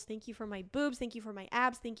genitals. Thank you for my boobs. Thank you for my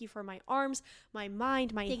abs. Thank you for my arms, my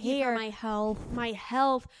mind, my hair. Thank you for my health. My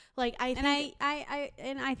health. Like, I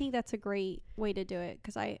think that's a great way to do it,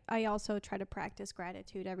 because I also try to practice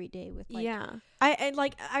gratitude every day with like. Yeah.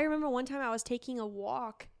 I remember one time I was taking a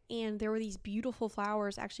walk, and there were these beautiful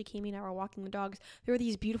flowers. Actually, Kami and I were walking the dogs. There were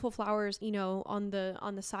these beautiful flowers, you know, on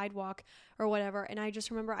the sidewalk or whatever. And I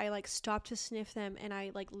just remember I like stopped to sniff them, and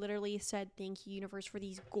I like literally said, "Thank you, universe, for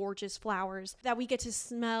these gorgeous flowers that we get to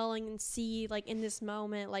smell and see like in this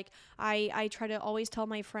moment." Like I try to always tell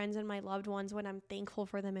my friends and my loved ones when I'm thankful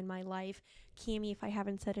for them in my life. Kami, if I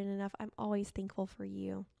haven't said it enough, I'm always thankful for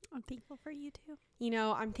you. I'm thankful for you too. You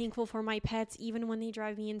know, I'm thankful for my pets, even when they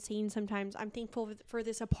drive me insane sometimes. I'm thankful for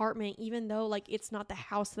this apartment, even though, like, it's not the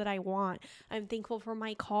house that I want. I'm thankful for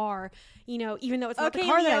my car, you know, even though it's not the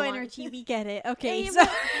car that I want. Energy, we get it. Okay, Yeah, so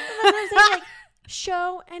but I'm saying, like,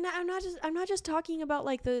 show, and I'm not just talking about,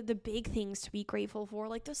 like, the big things to be grateful for,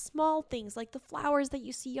 like, the small things, like the flowers that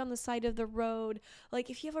you see on the side of the road. Like,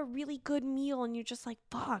 if you have a really good meal and you're just like,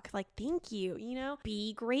 fuck, like, thank you, you know?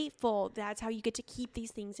 Be grateful. That's how you get to keep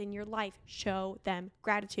these things in your life. Show them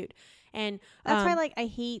gratitude. And that's why, like, I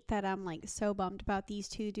hate that I'm, like, so bummed about these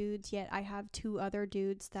two dudes, yet I have two other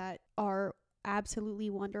dudes that are absolutely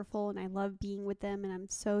wonderful, and I love being with them, and I'm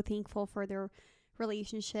so thankful for their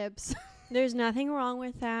relationships. there's nothing wrong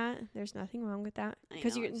with that. There's nothing wrong with that.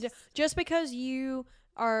 Because just because you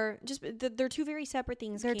are they're two very separate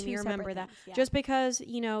things. They're Kami, two remember separate that. things, yeah. Just because,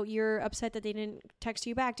 you know, you're upset that they didn't text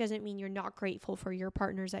you back doesn't mean you're not grateful for your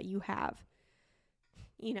partners that you have.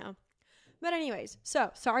 You know. But anyways,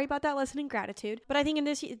 so sorry about that lesson in gratitude. But I think in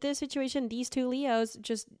this situation, these two Leos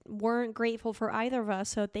just weren't grateful for either of us,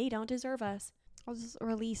 so they don't deserve us. I'll just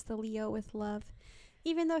release the Leo with love.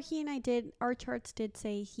 Even though our charts did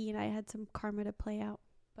say he and I had some karma to play out.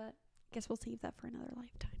 But I guess we'll save that for another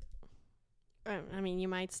lifetime. I mean, you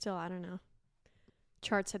might still, I don't know.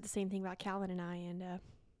 Chart said the same thing about Calvin and I, and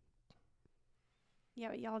yeah,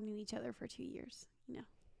 but y'all knew each other for 2 years, you know.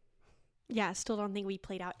 yeah, still don't think we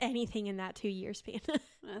played out anything in that 2-year span.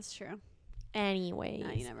 That's true. Anyways.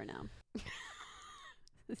 No, you never know.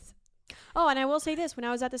 Oh, and I will say this. When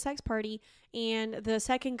I was at the sex party, and the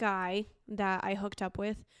second guy that I hooked up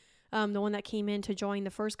with, the one that came in to join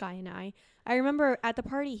the first guy and I remember at the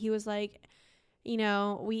party, he was like, you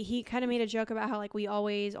know, he kind of made a joke about how, like, we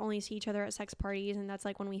always only see each other at sex parties, and that's,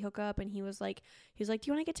 like, when we hook up, and he was like, do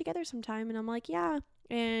you want to get together sometime? And I'm like, yeah.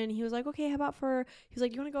 And he was like, okay, how about he was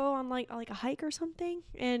like, do you want to go on, like a hike or something?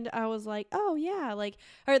 And I was like, oh, yeah. Like,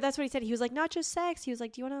 or that's what he said. He was like, not just sex. He was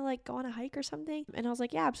like, do you want to, like, go on a hike or something? And I was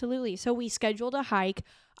like, yeah, absolutely. So we scheduled a hike.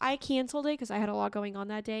 I canceled it because I had a lot going on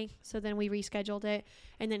that day. So then we rescheduled it,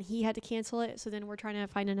 and then he had to cancel it. So then we're trying to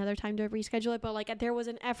find another time to reschedule it. But, like, there was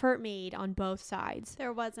an effort made on both sides.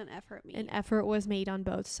 There was an effort made. An effort was made on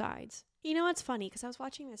both sides. You know, it's funny because I was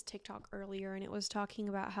watching this TikTok earlier, and it was talking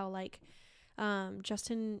about how, like,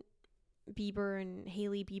 Justin Bieber and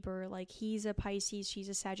Hailey Bieber, like, he's a Pisces, she's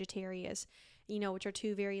a Sagittarius, you know, which are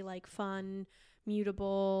two very, like, fun,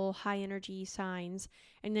 mutable, high energy signs.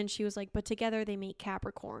 And then she was like, but together they make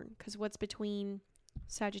Capricorn, because what's between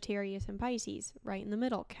Sagittarius and Pisces? Right in the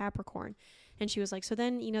middle, Capricorn. And she was like, so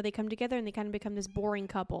then, you know, they come together and they kind of become this boring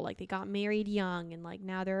couple. Like, they got married young, and, like,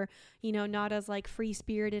 now they're, you know, not as, like, free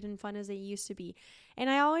spirited and fun as they used to be. And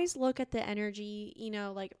I always look at the energy, you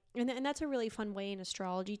know, like, and that's a really fun way in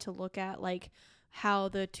astrology to look at, like, how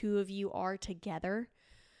the two of you are together.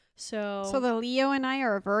 So the Leo and I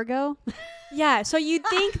are a Virgo? Yeah, so you'd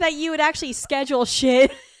think that you would actually schedule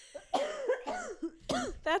shit.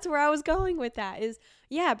 That's where I was going with that, is,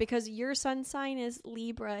 yeah, because your sun sign is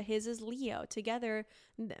Libra, his is Leo. Together,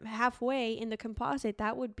 halfway in the composite,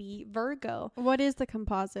 that would be Virgo. What is the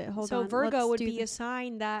composite? Hold on. So Virgo would be a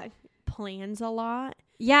sign that plans a lot.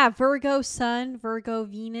 Yeah, Virgo Sun, Virgo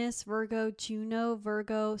Venus, Virgo Juno,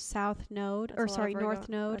 Virgo South Node, North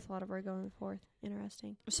Node. That's a lot of Virgo in the fourth.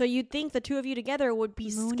 Interesting. So you'd think the two of you together would be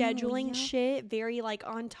scheduling shit, very, like,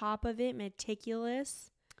 on top of it,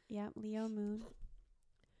 meticulous. Yeah, Leo Moon.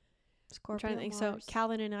 Scorpio, I'm trying to think. Mars. So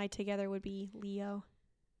Calvin and I together would be Leo.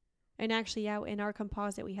 And actually, yeah, in our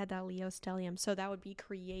composite, we had that Leo stellium. So that would be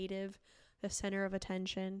creative, the center of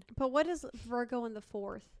attention. But what is Virgo in the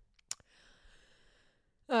fourth?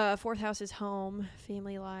 Fourth house is home,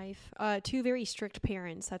 family life. Two very strict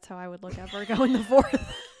parents. That's how I would look at Virgo in the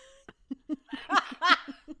fourth.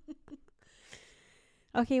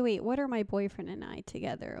 Okay, wait. What are my boyfriend and I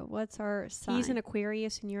together? What's our sign? He's an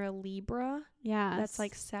Aquarius and you're a Libra. Yeah. That's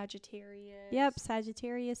like Sagittarius. Yep,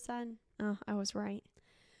 Sagittarius sun. Oh, I was right.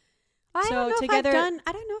 I don't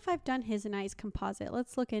know if I've done his and I's composite.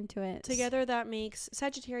 Let's look into it. Together that makes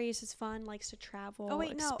Sagittarius is fun, likes to travel,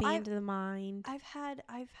 expand the mind. I've had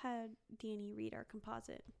Danny read our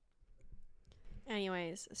composite.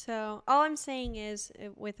 Anyways, so all I'm saying is,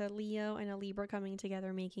 with a Leo and a Libra coming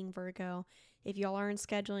together making Virgo, if y'all aren't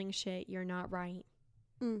scheduling shit, you're not right.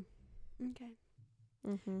 Okay.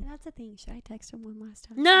 And that's the thing. Should I text him one last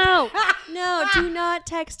time? No, no, do not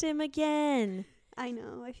text him again. I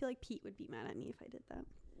know. I feel like Pete would be mad at me if I did that.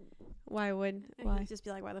 Why? He'd just be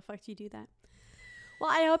like, why the fuck do you do that? Well,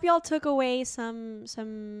 I hope y'all took away some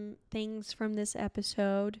things from this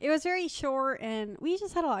episode. It was very short, and we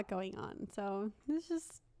just had a lot going on. So it's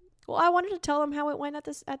just... Well, I wanted to tell them how it went at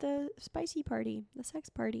the spicy party, the sex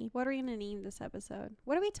party. What are we going to name this episode?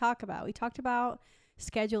 What did we talk about? We talked about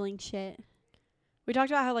scheduling shit. We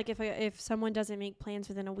talked about how, like, if someone doesn't make plans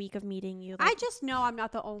within a week of meeting you. Like, I just know I'm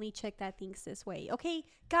not the only chick that thinks this way. Okay,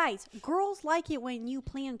 guys, girls like it when you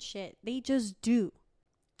plan shit. They just do.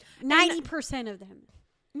 90% of them.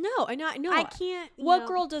 No, I can't. What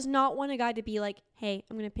girl does not want a guy to be like, hey,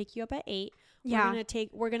 I'm going to pick you up at 8. Yeah.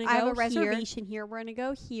 We're going to go I have a here. reservation here. We're going to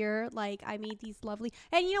go here. Like, I made these lovely.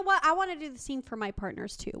 And you know what? I want to do the same for my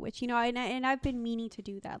partners too, which, you know, and I've been meaning to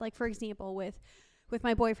do that. Like, for example, with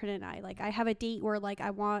my boyfriend and I, like, I have a date where, like,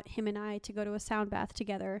 I want him and I to go to a sound bath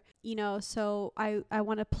together, you know, so I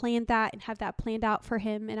want to plan that and have that planned out for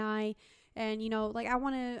him and I, and, you know, like, I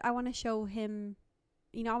want to show him,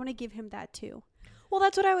 you know, I want to give him that too. Well,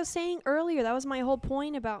 that's what I was saying earlier. That was my whole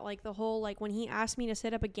point about, like, the whole, like, when he asked me to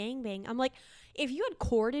set up a gangbang, I'm like, if you had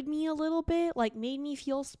courted me a little bit, like, made me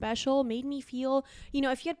feel special, made me feel, you know,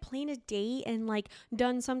 if you had planned a date and, like,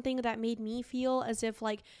 done something that made me feel as if,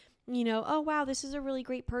 like, you know, oh, wow, this is a really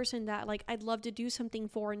great person that, like, I'd love to do something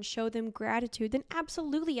for and show them gratitude, then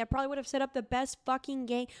absolutely, I probably would have set up the best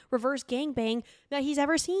fucking reverse gangbang that he's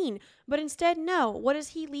ever seen. But instead, no. What does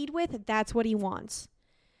he lead with? That's what he wants.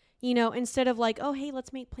 You know, instead of like, oh, hey,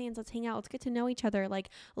 let's make plans, let's hang out, let's get to know each other.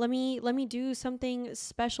 Like, let me do something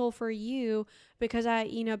special for you because I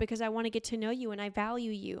want to get to know you and I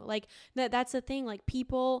value you. Like, that's the thing. Like,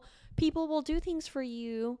 people will do things for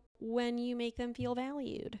you when you make them feel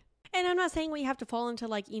valued. And I'm not saying we have to fall into,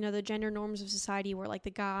 like, you know, the gender norms of society where, like,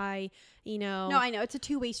 the guy, you know. No, I know it's a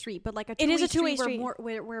two-way street, but, like, it is a two-way street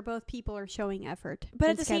where both people are showing effort.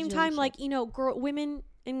 But at the same time, like, you know,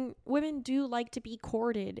 women do like to be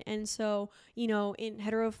courted, and so, you know, in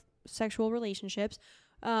heterosexual relationships,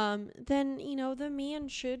 then, you know, the man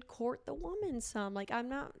should court the woman some. Like, I'm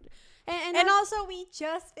not. And also, we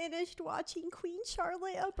just finished watching Queen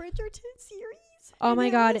Charlotte, a Bridgerton series. Oh my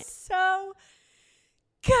God, so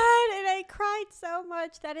good, and I cried so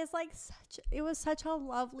much. That is like it was such a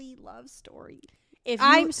lovely love story.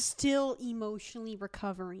 I'm still emotionally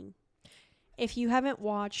recovering. If you haven't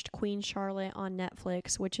watched Queen Charlotte on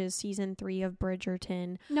Netflix, which is season 3 of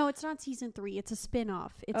Bridgerton. No, it's not season 3. It's a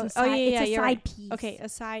spin-off. It's a side piece. Okay,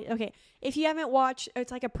 Okay. If you haven't watched,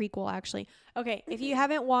 it's like a prequel, actually. Okay, if you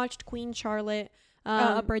haven't watched Queen Charlotte,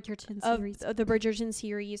 a Bridgerton series. Of the Bridgerton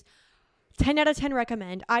series, 10 out of 10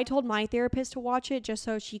 recommend. I told my therapist to watch it just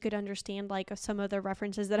so she could understand, like, some of the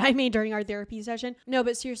references that I made during our therapy session. No,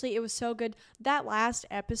 but seriously, it was so good. That last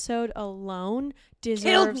episode alone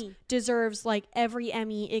deserves like every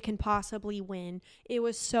Emmy it can possibly win. It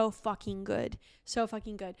was so fucking good. So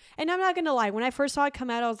fucking good. And I'm not gonna lie, when I first saw it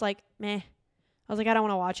come out, I was like, meh. I was like, I don't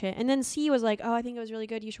want to watch it. And then C was like, oh, I think it was really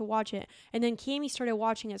good. You should watch it. And then Cammie started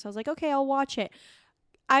watching it. So I was like, okay, I'll watch it.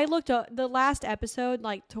 I looked up the last episode,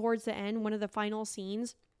 like towards the end, one of the final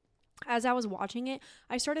scenes. As I was watching it,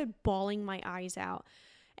 I started bawling my eyes out.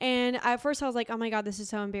 And at first I was like, oh my God, this is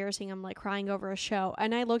so embarrassing. I'm like crying over a show.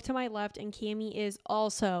 And I looked to my left and Cammie is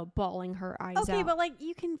also bawling her eyes out. Okay, but like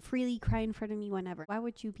you can freely cry in front of me whenever. Why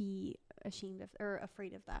would you be ashamed of or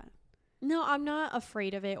afraid of that? No, I'm not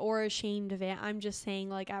afraid of it or ashamed of it. I'm just saying,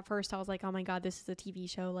 like, at first I was like, oh my God, this is a TV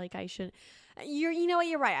show. Like, I should, you know what?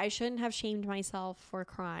 You're right. I shouldn't have shamed myself for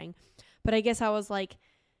crying. But I guess I was like,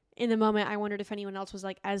 in the moment, I wondered if anyone else was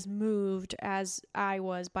like as moved as I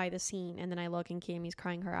was by the scene. And then I look and Cammie's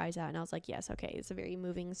crying her eyes out. And I was like, yes, okay, it's a very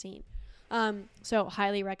moving scene. So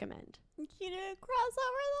highly recommend. You didn't cross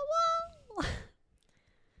over the wall.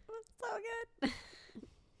 It was so good.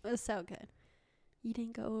 It was so good. You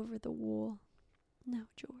didn't go over the wall. No,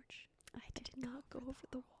 George. I did not go over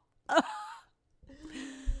the wall.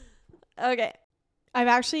 Okay.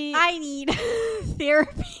 I need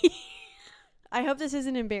therapy. I hope this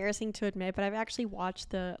isn't embarrassing to admit, but I've actually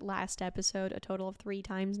watched the last episode a total of 3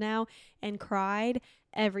 times now and cried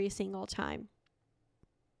every single time.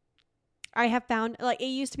 I have found, like, it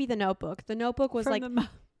used to be The Notebook. The Notebook was like...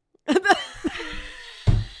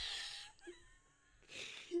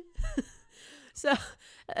 So,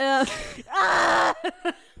 okay, sorry.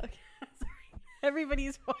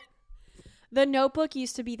 Everybody's fine. The Notebook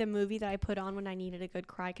used to be the movie that I put on when I needed a good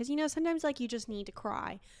cry. Because, you know, sometimes, like, you just need to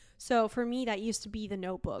cry. So, for me, that used to be The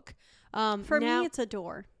Notebook. For me, it's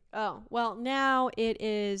Adore. Oh, well, now it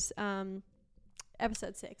is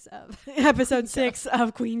episode 6 of episode 6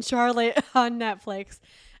 of Queen Charlotte on Netflix.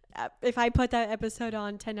 If I put that episode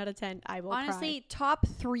on 10 out of 10, I will honestly, top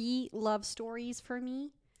 3 love stories for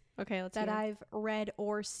me cry. Okay, let's that hear. I've read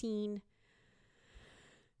or seen.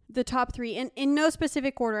 The top 3, and in no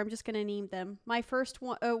specific order, I'm just going to name them. My first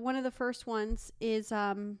one, one of the first ones is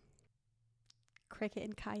Cricket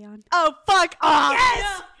and Kion. Oh, fuck off!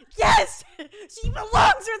 Yes! Yes! She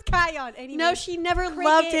belongs with Kion. Anyway, No, she never Cricket,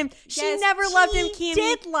 loved him. She yes, never loved him, She Kimmy.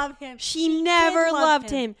 did love him. She never did love loved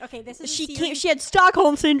him. Okay, this is She a came. series. She had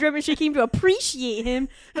Stockholm syndrome, and she came to appreciate him,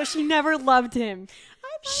 but she never loved him.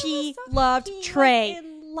 She loved He was Trey.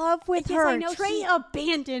 in love with Yes, her. I know. Trey He-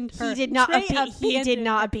 abandoned her. He did not. Trey He did abandoned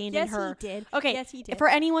not her. abandon Yes, her. he did. Okay. Yes, he did. For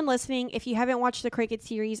anyone listening, if you haven't watched the Cricket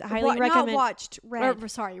series, I highly recommend. Not watched. Read.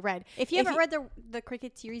 Sorry, read. If you haven't read the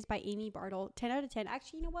Cricket series by Amy Bartle, 10 out of 10.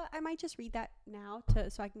 Actually, you know what? I might just read that now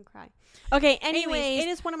so I can cry. Okay. Anyways, Anyways, it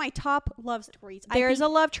is one of my top love stories. there's a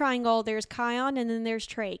love triangle. There's Kion, and then there's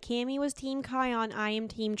Trey. Cammy was Team Kion. I am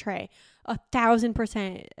Team Trey.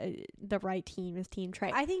 1,000%. The right team is Team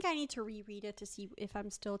Trey. I think I need to reread it to see if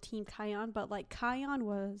I'm still Team Kion, but like Kion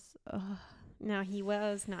was. No, he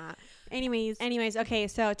was not. Anyways, Okay.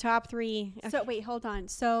 So top 3. Okay. so wait, hold on.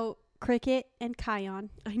 So Cricket and Kion.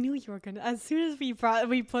 I knew you were gonna. As soon as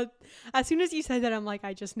as soon as you said that, I'm like,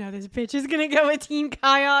 I just know this bitch is gonna go with Team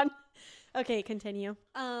Kion. Okay, continue.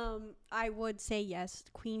 I would say yes,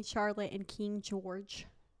 Queen Charlotte and King George.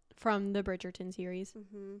 From the Bridgerton series.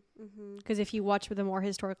 Mm-hmm. Because if you watch the more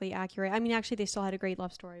historically accurate, I mean, actually, they still had a great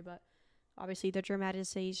love story, but obviously the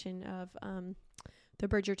dramatization of the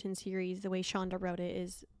Bridgerton series, the way Shonda wrote it,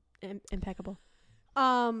 is impeccable.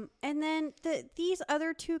 And then these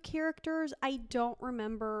other 2 characters, I don't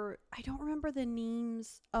remember the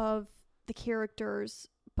names of the characters,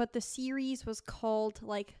 but the series was called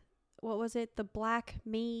like, what was it? The Black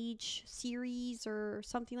Mage series or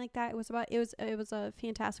something like that. It was a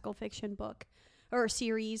fantastical fiction book or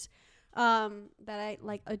series that I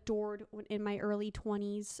like adored in my early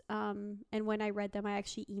 20s. And when I read them, I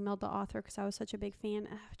actually emailed the author because I was such a big fan.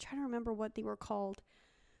 I'm trying to remember what they were called.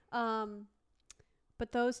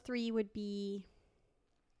 But those 3 would be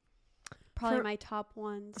probably my top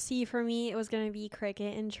ones. See, for me, it was going to be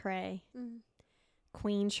Cricket and Trey. Mm.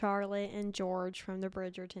 Queen Charlotte and George from the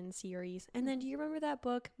Bridgerton series. And then do you remember that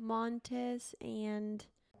book, Montes, and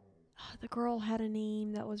the girl had a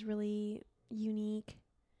name that was really unique?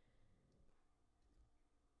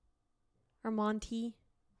 Or Monty?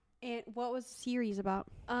 And what was the series about?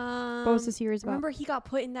 What What was the series about? Remember he got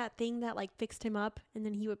put in that thing that like fixed him up, and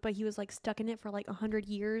then he was like stuck in it for like 100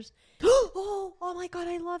 years. oh my god,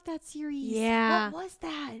 I love that series. Yeah. What was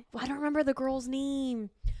that? I don't remember the girl's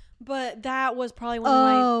name, but that was probably one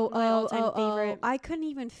of my all-time favorite. I couldn't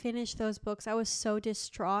even finish those books. I was so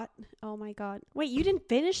distraught. Oh my god. Wait, you didn't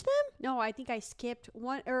finish them? No, I think I skipped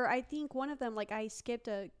one, or I think one of them, like I skipped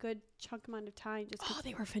a good chunk amount of time.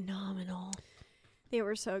 They were phenomenal. They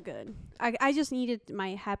were so good. I just needed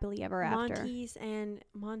my happily ever after.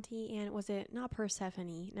 Monty and was it not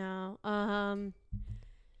Persephone? No.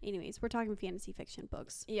 Anyways, we're talking fantasy fiction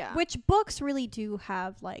books. Yeah. Which books really do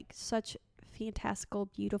have like such fantastical,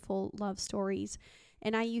 beautiful love stories.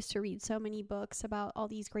 And I used to read so many books about all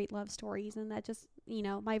these great love stories, and that just,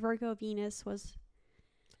 my Virgo Venus was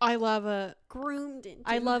groomed into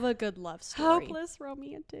I love a good love story. hopeless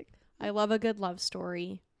romantic. I love a good love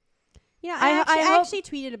story. Yeah, I I hope- actually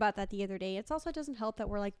tweeted about that the other day. It also doesn't help that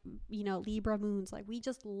we're like, Libra moons. Like we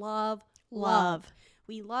just love. We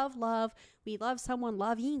love love. We love someone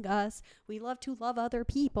loving us. We love to love other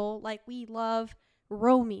people. Like we love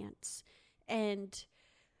romance. And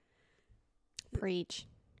Preach.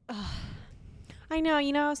 I know,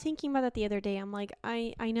 I was thinking about that the other day. I'm like,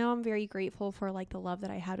 I know I'm very grateful for like the love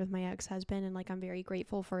that I had with my ex-husband, and like I'm very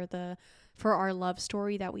grateful for our love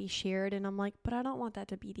story that we shared, and I'm like, but I don't want that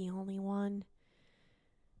to be the only one.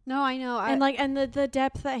 no, I know. And the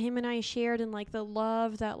depth that him and I shared, and like the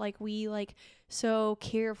love that like we like so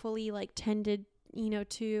carefully like tended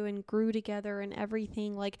to and grew together and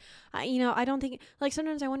everything. Like I don't think, like,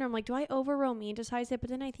 sometimes I wonder, I'm like, do I over romanticize it? But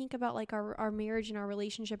then I think about like our marriage and our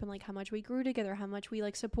relationship, and like how much we grew together, how much we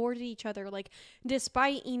like supported each other, like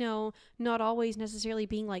despite not always necessarily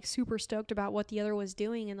being like super stoked about what the other was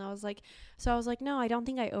doing. And I was like, no, I don't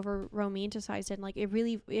think I over romanticized it. And like it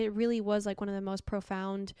really was like one of the most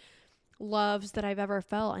profound loves that I've ever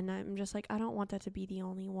felt, and I'm just like, I don't want that to be the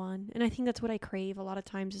only one. And I think that's what I crave a lot of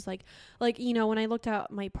times, is like when I looked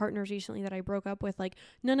at my partners recently that I broke up with, like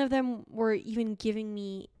none of them were even giving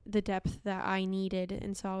me the depth that I needed.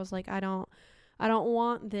 And so I was like, I don't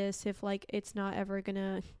want this if like it's not ever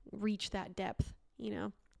gonna reach that depth.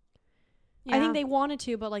 I think they wanted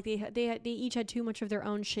to, but like they each had too much of their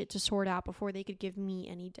own shit to sort out before they could give me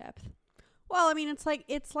any depth. Well, I mean, it's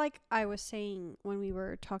like I was saying when we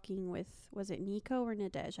were talking with, was it Nico or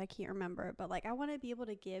Nadej? I can't remember, but like I want to be able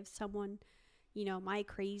to give someone, you know, my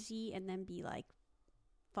crazy and then be like,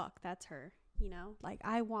 fuck, that's her, you know? Like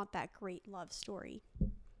I want that great love story.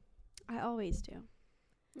 I always do.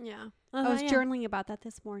 Yeah. I was journaling about that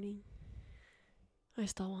this morning. I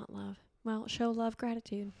still want love. Well, show love,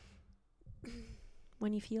 gratitude.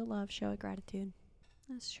 When you feel love, show it gratitude.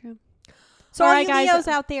 That's true. So all you Leos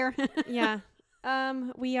out there. Yeah.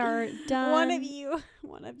 We are done.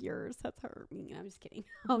 One of yours. That's her. I'm just kidding.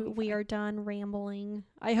 We are done rambling.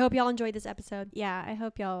 I hope y'all enjoyed this episode. Yeah, I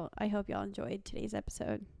hope y'all enjoyed today's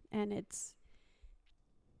episode and its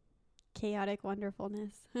chaotic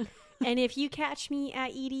wonderfulness. And if you catch me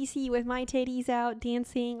at EDC with my titties out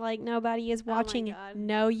dancing like nobody is watching,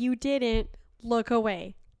 no, you didn't. Look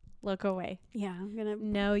away. Look away. Yeah, I'm gonna.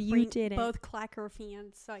 No, you didn't. Both clacker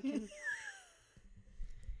fans, so I can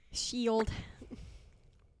shield.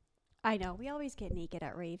 I know we always get naked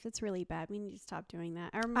at raves. It's really bad. We need to stop doing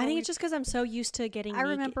that. I think it's just because I'm so used to getting. I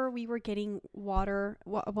remember we were getting water.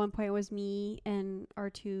 At one point, it was me and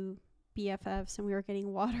our two BFFs, and we were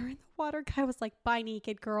getting water, and the water guy was like, "Bye,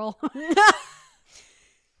 naked girl." I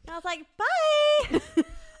was like, "Bye."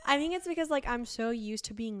 I think it's because like I'm so used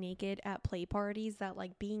to being naked at play parties that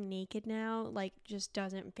like being naked now like just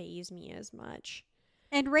doesn't faze me as much.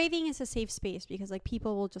 And raving is a safe space because like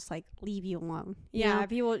people will just like leave you alone. Yeah,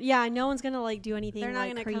 people. Yeah, no one's gonna like do anything. They're not like,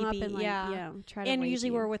 gonna creepy. come up and like try to. And rape usually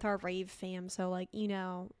you. we're with our rave fam, so like you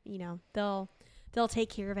know they'll take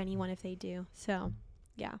care of anyone if they do. So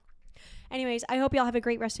yeah. Anyways, I hope y'all have a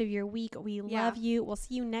great rest of your week. We love you. We'll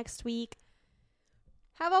see you next week.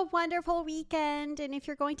 Have a wonderful weekend. And if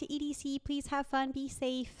you're going to EDC, please have fun. Be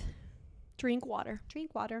safe. Drink water.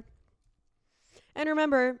 Drink water. And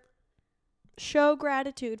remember, show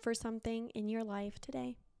gratitude for something in your life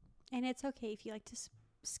today. And it's okay if you like to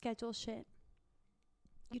schedule shit.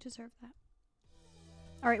 You deserve that.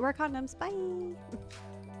 All right, wear condoms. Bye.